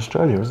market here in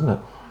Australia, isn't it?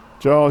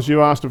 Giles,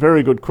 you asked a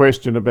very good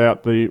question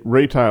about the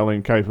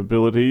retailing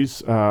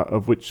capabilities,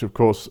 of which, of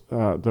course,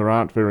 there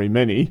aren't very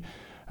many,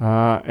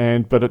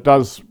 but it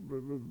does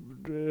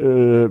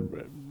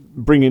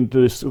bring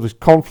into this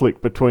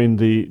conflict between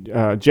the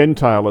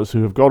gentailers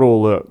who have got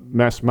all the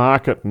mass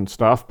market and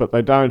stuff, but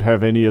they don't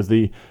have any of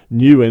the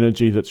new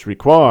energy that's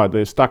required.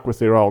 They're stuck with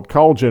their old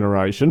coal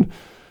generation.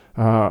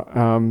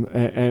 And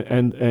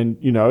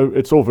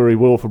it's all very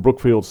well for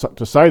Brookfield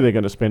to say they're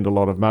going to spend a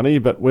lot of money,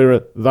 but where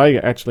are they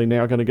actually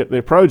now going to get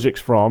their projects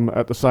from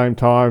at the same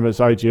time as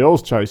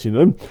AGL's chasing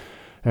them?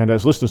 And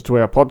as listeners to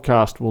our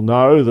podcast will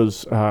know,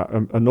 there's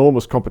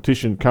enormous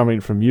competition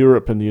coming from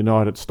Europe and the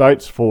United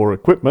States for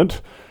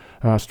equipment.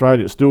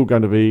 Australia's still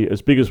going to be,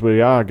 as big as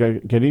we are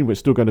getting, we're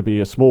still going to be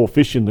a small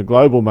fish in the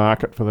global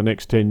market for the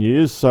next 10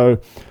 years. So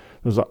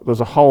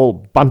there's a whole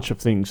bunch of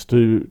things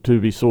to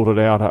be sorted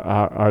out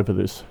over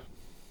this.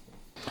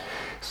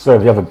 So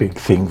the other big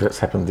thing that's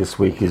happened this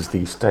week is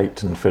the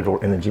state and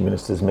federal energy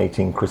ministers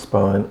meeting. Chris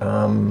Bowen,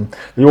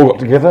 they all got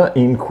together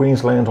in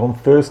Queensland on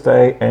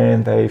Thursday,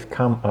 and they've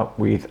come up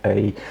with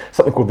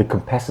something called the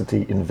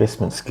Capacity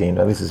Investment Scheme.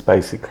 Now, this is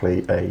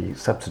basically a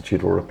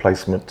substitute or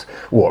replacement,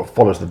 or it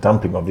follows the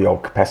dumping of the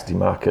old capacity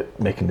market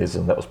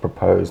mechanism that was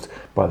proposed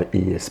by the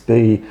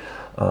ESB.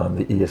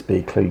 The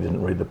ESB clearly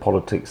didn't read the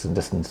politics and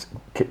just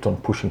kept on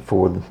pushing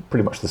forward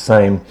pretty much the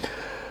same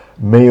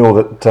meal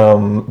that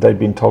they'd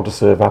been told to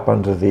serve up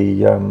under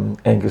the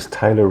Angus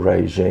Taylor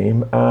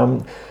regime.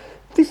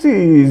 This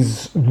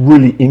is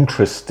really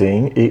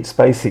interesting. It's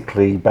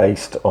basically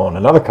based on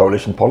another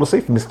coalition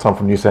policy, from this time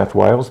from New South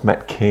Wales,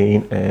 Matt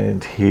Keane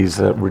and his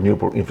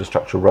renewable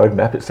infrastructure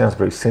roadmap. It sounds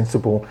very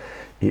sensible.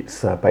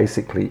 It's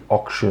basically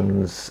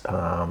auctions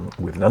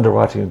with an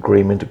underwriting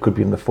agreement. It could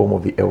be in the form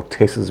of the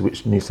LTESs,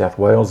 which New South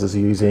Wales is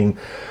using,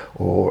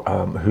 or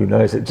who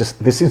knows.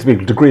 There seems to be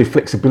a degree of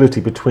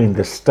flexibility between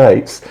the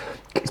states.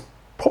 It's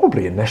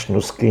probably a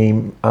national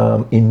scheme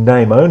in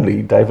name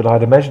only, David,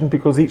 I'd imagine,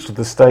 because each of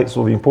the states,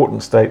 or the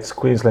important states,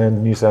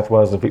 Queensland, New South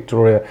Wales and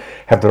Victoria,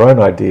 have their own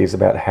ideas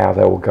about how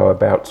they will go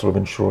about sort of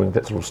ensuring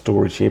that sort of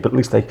storage here. But at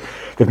least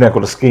they've now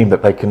got a scheme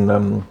that they can,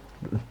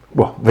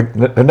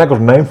 they've now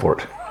got a name for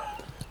it.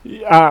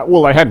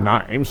 Well, they had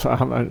names.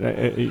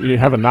 You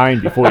have a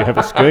name before you have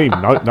a scheme,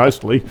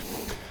 mostly.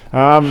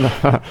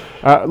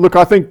 Look,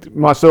 I think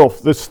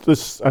myself,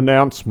 this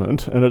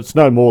announcement, and it's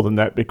no more than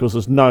that because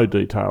there's no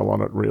detail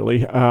on it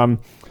really,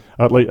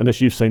 at least unless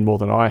you've seen more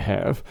than I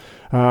have.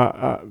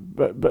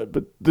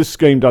 But this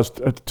scheme does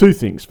two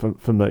things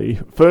for me.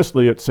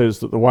 Firstly, it says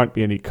that there won't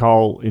be any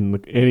coal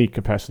in any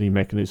capacity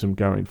mechanism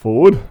going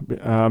forward.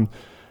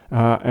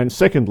 And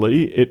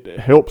secondly, it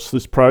helps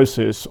this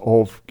process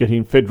of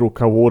getting federal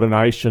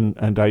coordination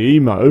and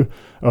AEMO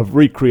of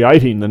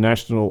recreating the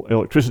national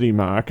electricity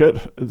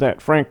market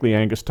that, frankly,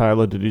 Angus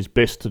Taylor did his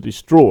best to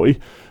destroy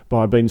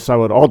by being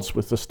so at odds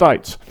with the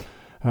states.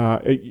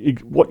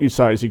 What you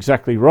say is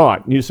exactly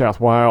right. New South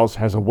Wales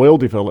has a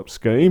well-developed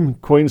scheme.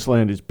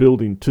 Queensland is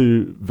building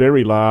two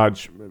very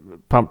large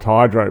pumped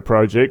hydro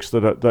projects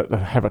that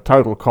have a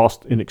total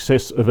cost in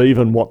excess of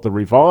even what the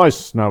revised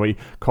Snowy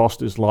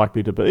cost is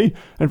likely to be.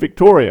 And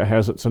Victoria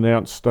has its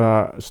announced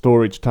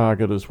storage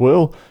target as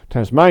well.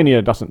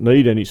 Tasmania doesn't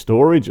need any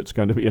storage. It's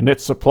going to be a net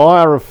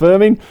supplier of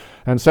firming.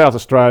 And South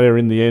Australia,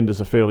 in the end,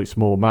 is a fairly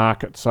small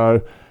market.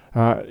 So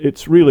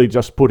it's really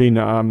just putting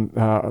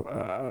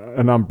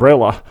an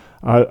umbrella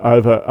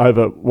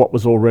over what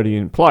was already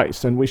in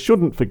place. And we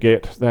shouldn't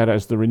forget that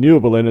as the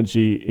renewable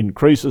energy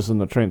increases and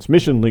the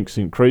transmission links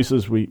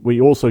increases, we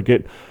also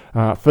get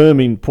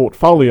firming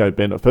portfolio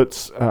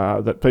benefits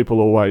that people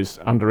always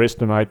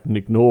underestimate and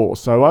ignore.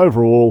 So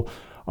overall,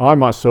 I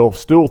myself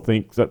still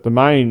think that the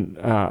main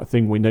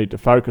thing we need to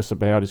focus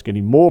about is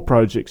getting more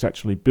projects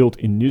actually built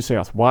in New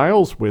South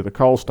Wales, where the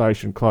coal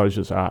station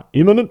closures are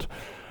imminent.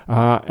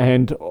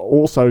 And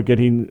also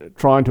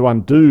trying to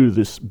undo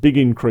this big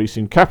increase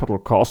in capital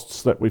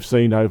costs that we've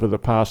seen over the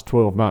past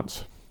 12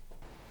 months.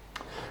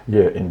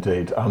 Yeah,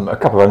 indeed. A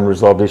couple of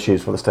unresolved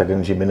issues for the State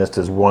Energy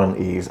Ministers. One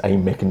is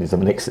an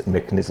exit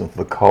mechanism for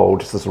the coal,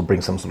 just to sort of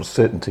bring some sort of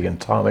certainty and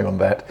timing on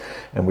that.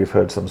 And we've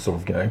heard some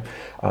sort of,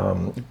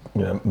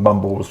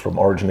 mumbles from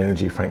Origin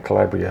Energy, Frank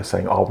Calabria,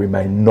 saying, we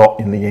may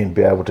not in the end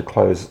be able to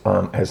close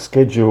as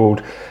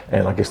scheduled.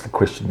 And I guess the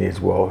question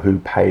is, well, who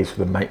pays for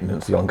the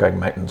maintenance, the ongoing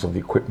maintenance of the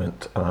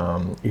equipment,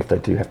 if they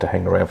do have to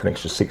hang around for an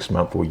extra 6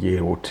 months or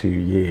year or 2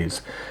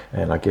 years?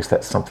 And I guess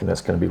that's something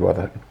that's going to be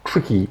rather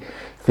tricky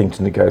thing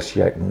to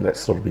negotiate, and that's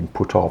sort of been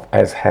put off,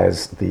 as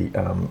has the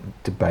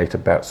debate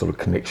about sort of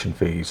connection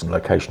fees and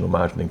locational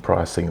margining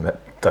pricing. That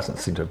doesn't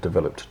seem to have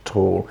developed at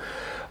all.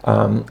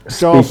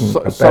 Also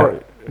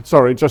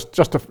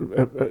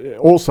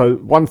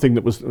one thing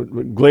that was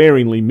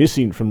glaringly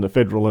missing from the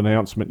federal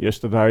announcement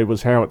yesterday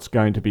was how it's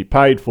going to be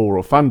paid for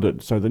or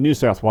funded. So the New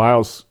South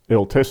Wales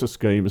LTESA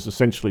scheme is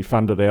essentially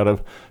funded out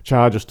of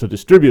charges to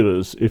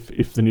distributors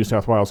if the New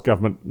South Wales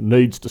government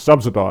needs to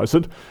subsidise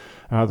it.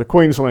 The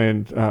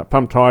Queensland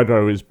pumped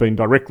hydro is being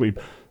directly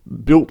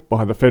built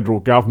by the federal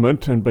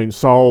government and been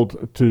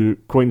sold to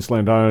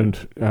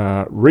Queensland-owned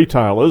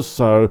retailers.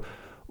 So,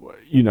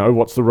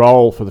 what's the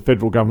role for the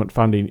federal government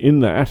funding in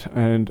that?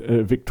 And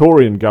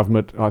Victorian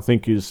government, I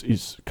think,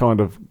 is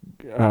kind of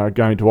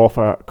going to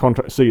offer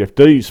contract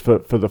CFDs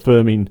for the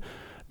firming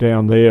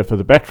down there for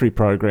the battery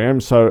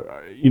program. So,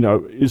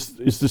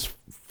 is this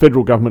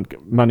federal government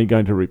money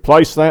going to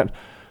replace that,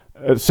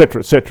 et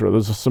cetera, et cetera?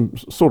 There's some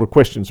sort of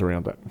questions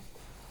around that.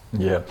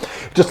 Yeah,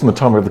 just on the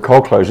timing of the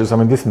coal closures, I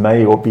mean, this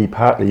may or be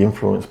partly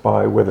influenced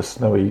by whether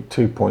Snowy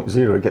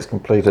 2.0 gets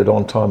completed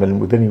on time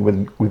and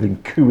within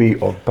cooey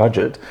of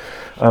budget.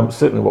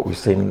 Certainly what we've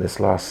seen in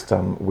this last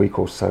week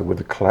or so with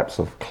the collapse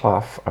of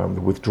Clough, the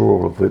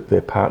withdrawal of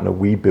their partner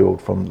WeBuild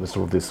from this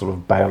sort of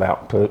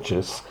bailout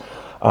purchase.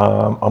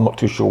 I'm not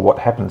too sure what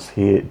happens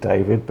here,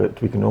 David,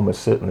 but we can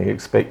almost certainly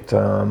expect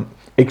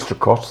extra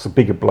costs, a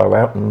bigger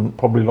blowout and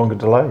probably longer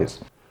delays.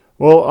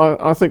 Well,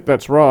 I think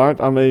that's right.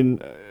 I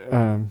mean,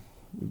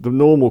 the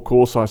normal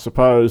course, I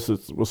suppose,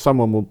 is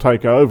someone will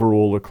take over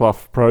all the Clough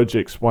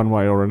projects one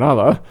way or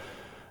another,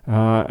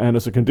 and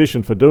as a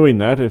condition for doing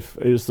that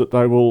is that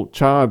they will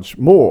charge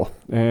more,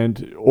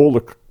 and all the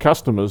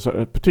customers,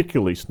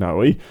 particularly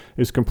Snowy,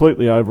 is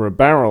completely over a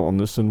barrel on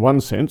this in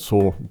one sense,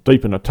 or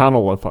deep in a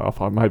tunnel, if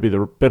I may be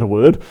the better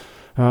word,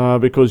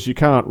 because you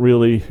can't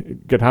really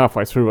get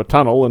halfway through a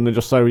tunnel and then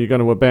just say, well, you're going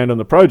to abandon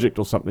the project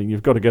or something.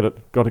 You've got to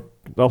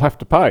they'll have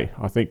to pay,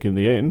 I think, in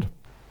the end.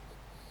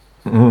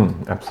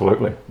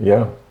 Absolutely,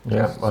 yeah.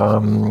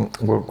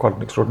 Well, quite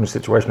an extraordinary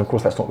situation. Of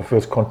course, that's not the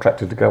first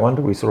contractor to go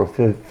under. We saw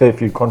a fair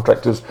few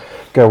contractors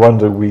go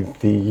under with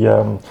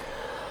the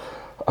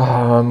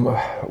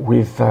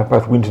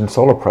both wind and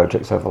solar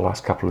projects over the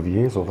last couple of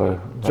years.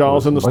 Although,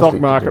 Giles, in the stock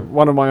market,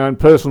 one of my own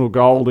personal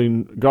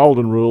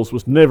golden rules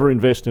was never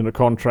invest in a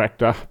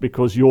contractor,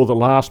 because you're the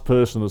last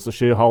person as the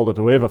shareholder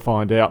to ever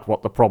find out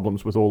what the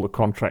problems with all the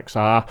contracts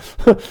are,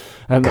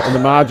 and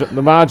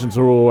the margins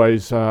are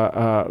always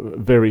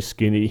very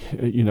skinny.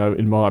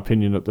 In my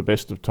opinion, at the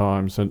best of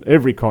times, and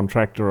every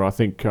contractor I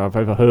think I've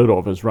ever heard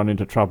of has run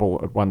into trouble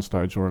at one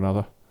stage or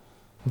another.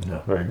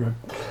 Yeah, very good.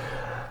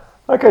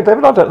 Okay,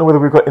 David, I don't know whether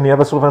we've got any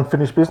other sort of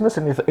unfinished business,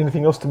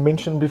 anything else to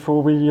mention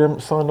before we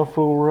sign off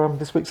for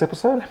this week's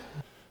episode?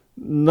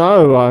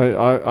 No,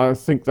 I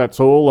think that's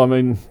all. I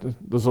mean,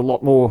 there's a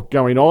lot more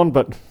going on,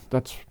 but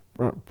that's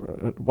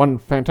one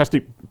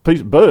fantastic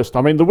burst.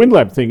 I mean, the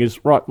WinLab thing is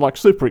like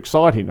super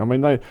exciting. I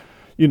mean,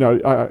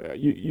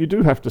 you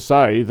do have to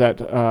say that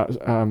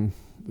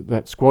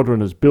that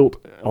Squadron is built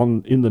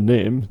in the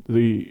NEM.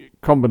 The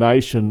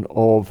combination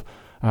of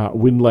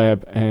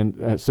WinLab and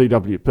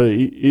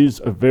CWP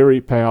is a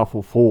very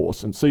powerful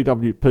force, and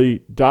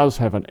CWP does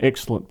have an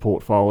excellent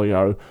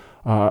portfolio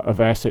of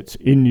assets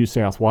in New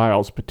South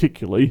Wales,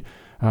 particularly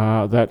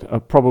that are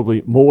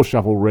probably more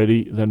shovel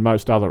ready than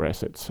most other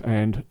assets.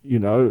 And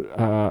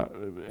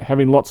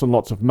having lots and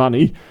lots of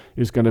money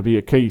is going to be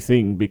a key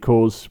thing,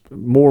 because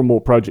more and more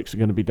projects are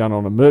going to be done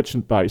on a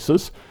merchant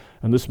basis.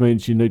 And this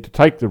means you need to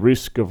take the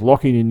risk of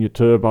locking in your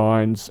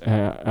turbines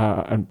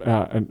and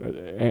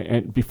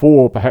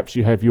before perhaps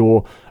you have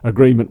your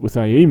agreement with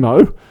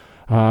AEMO,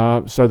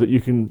 so that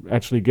you can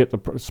actually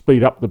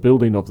speed up the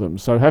building of them.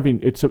 So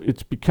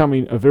it's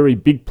becoming a very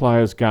big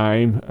players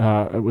game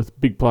with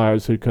big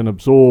players who can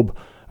absorb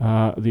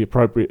the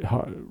appropriate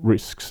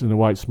risks in a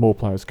way small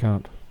players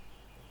can't.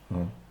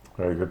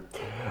 Very good.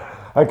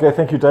 Okay,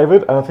 thank you,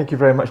 David. Thank you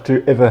very much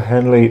to Eva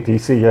Hanley, the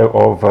CEO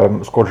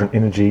of Squadron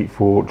Energy,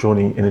 for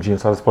joining Energy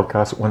Insiders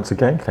podcast once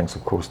again. Thanks,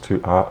 of course,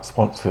 to our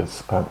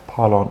sponsors,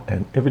 Pylon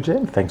and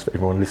Evergen. Thanks for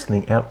everyone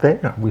listening out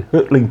there. We're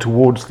hurtling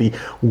towards the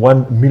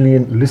 1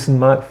 million listen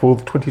mark for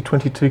the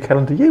 2022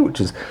 calendar year, which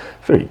is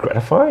very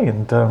gratifying,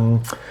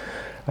 and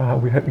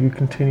we hope you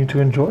continue to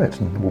enjoy it.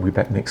 And we'll be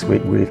back next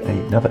week with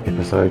another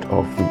episode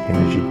of the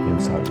Energy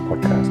Insiders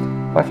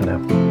podcast. Bye for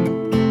now.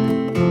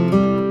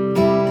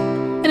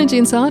 Energy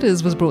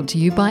Insiders was brought to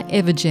you by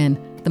Evergen,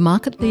 the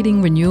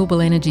market-leading renewable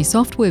energy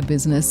software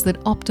business that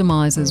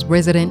optimises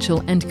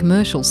residential and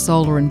commercial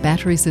solar and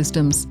battery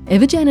systems.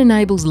 Evergen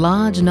enables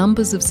large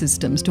numbers of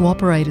systems to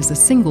operate as a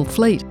single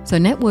fleet, so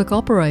network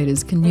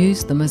operators can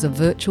use them as a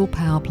virtual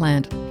power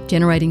plant,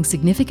 generating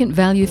significant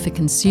value for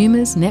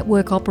consumers,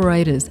 network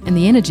operators and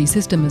the energy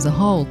system as a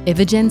whole.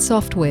 Evergen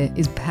software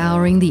is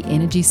powering the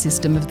energy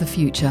system of the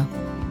future.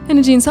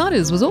 Energy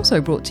Insiders was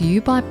also brought to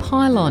you by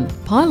Pylon.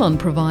 Pylon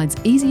provides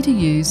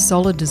easy-to-use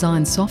solar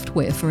design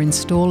software for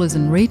installers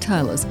and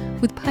retailers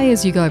with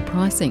pay-as-you-go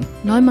pricing,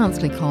 no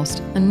monthly cost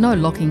and no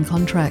lock-in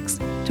contracts.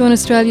 Join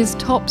Australia's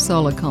top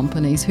solar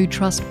companies who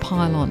trust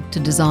Pylon to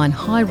design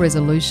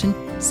high-resolution,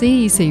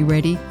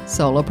 CEC-ready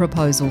solar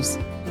proposals.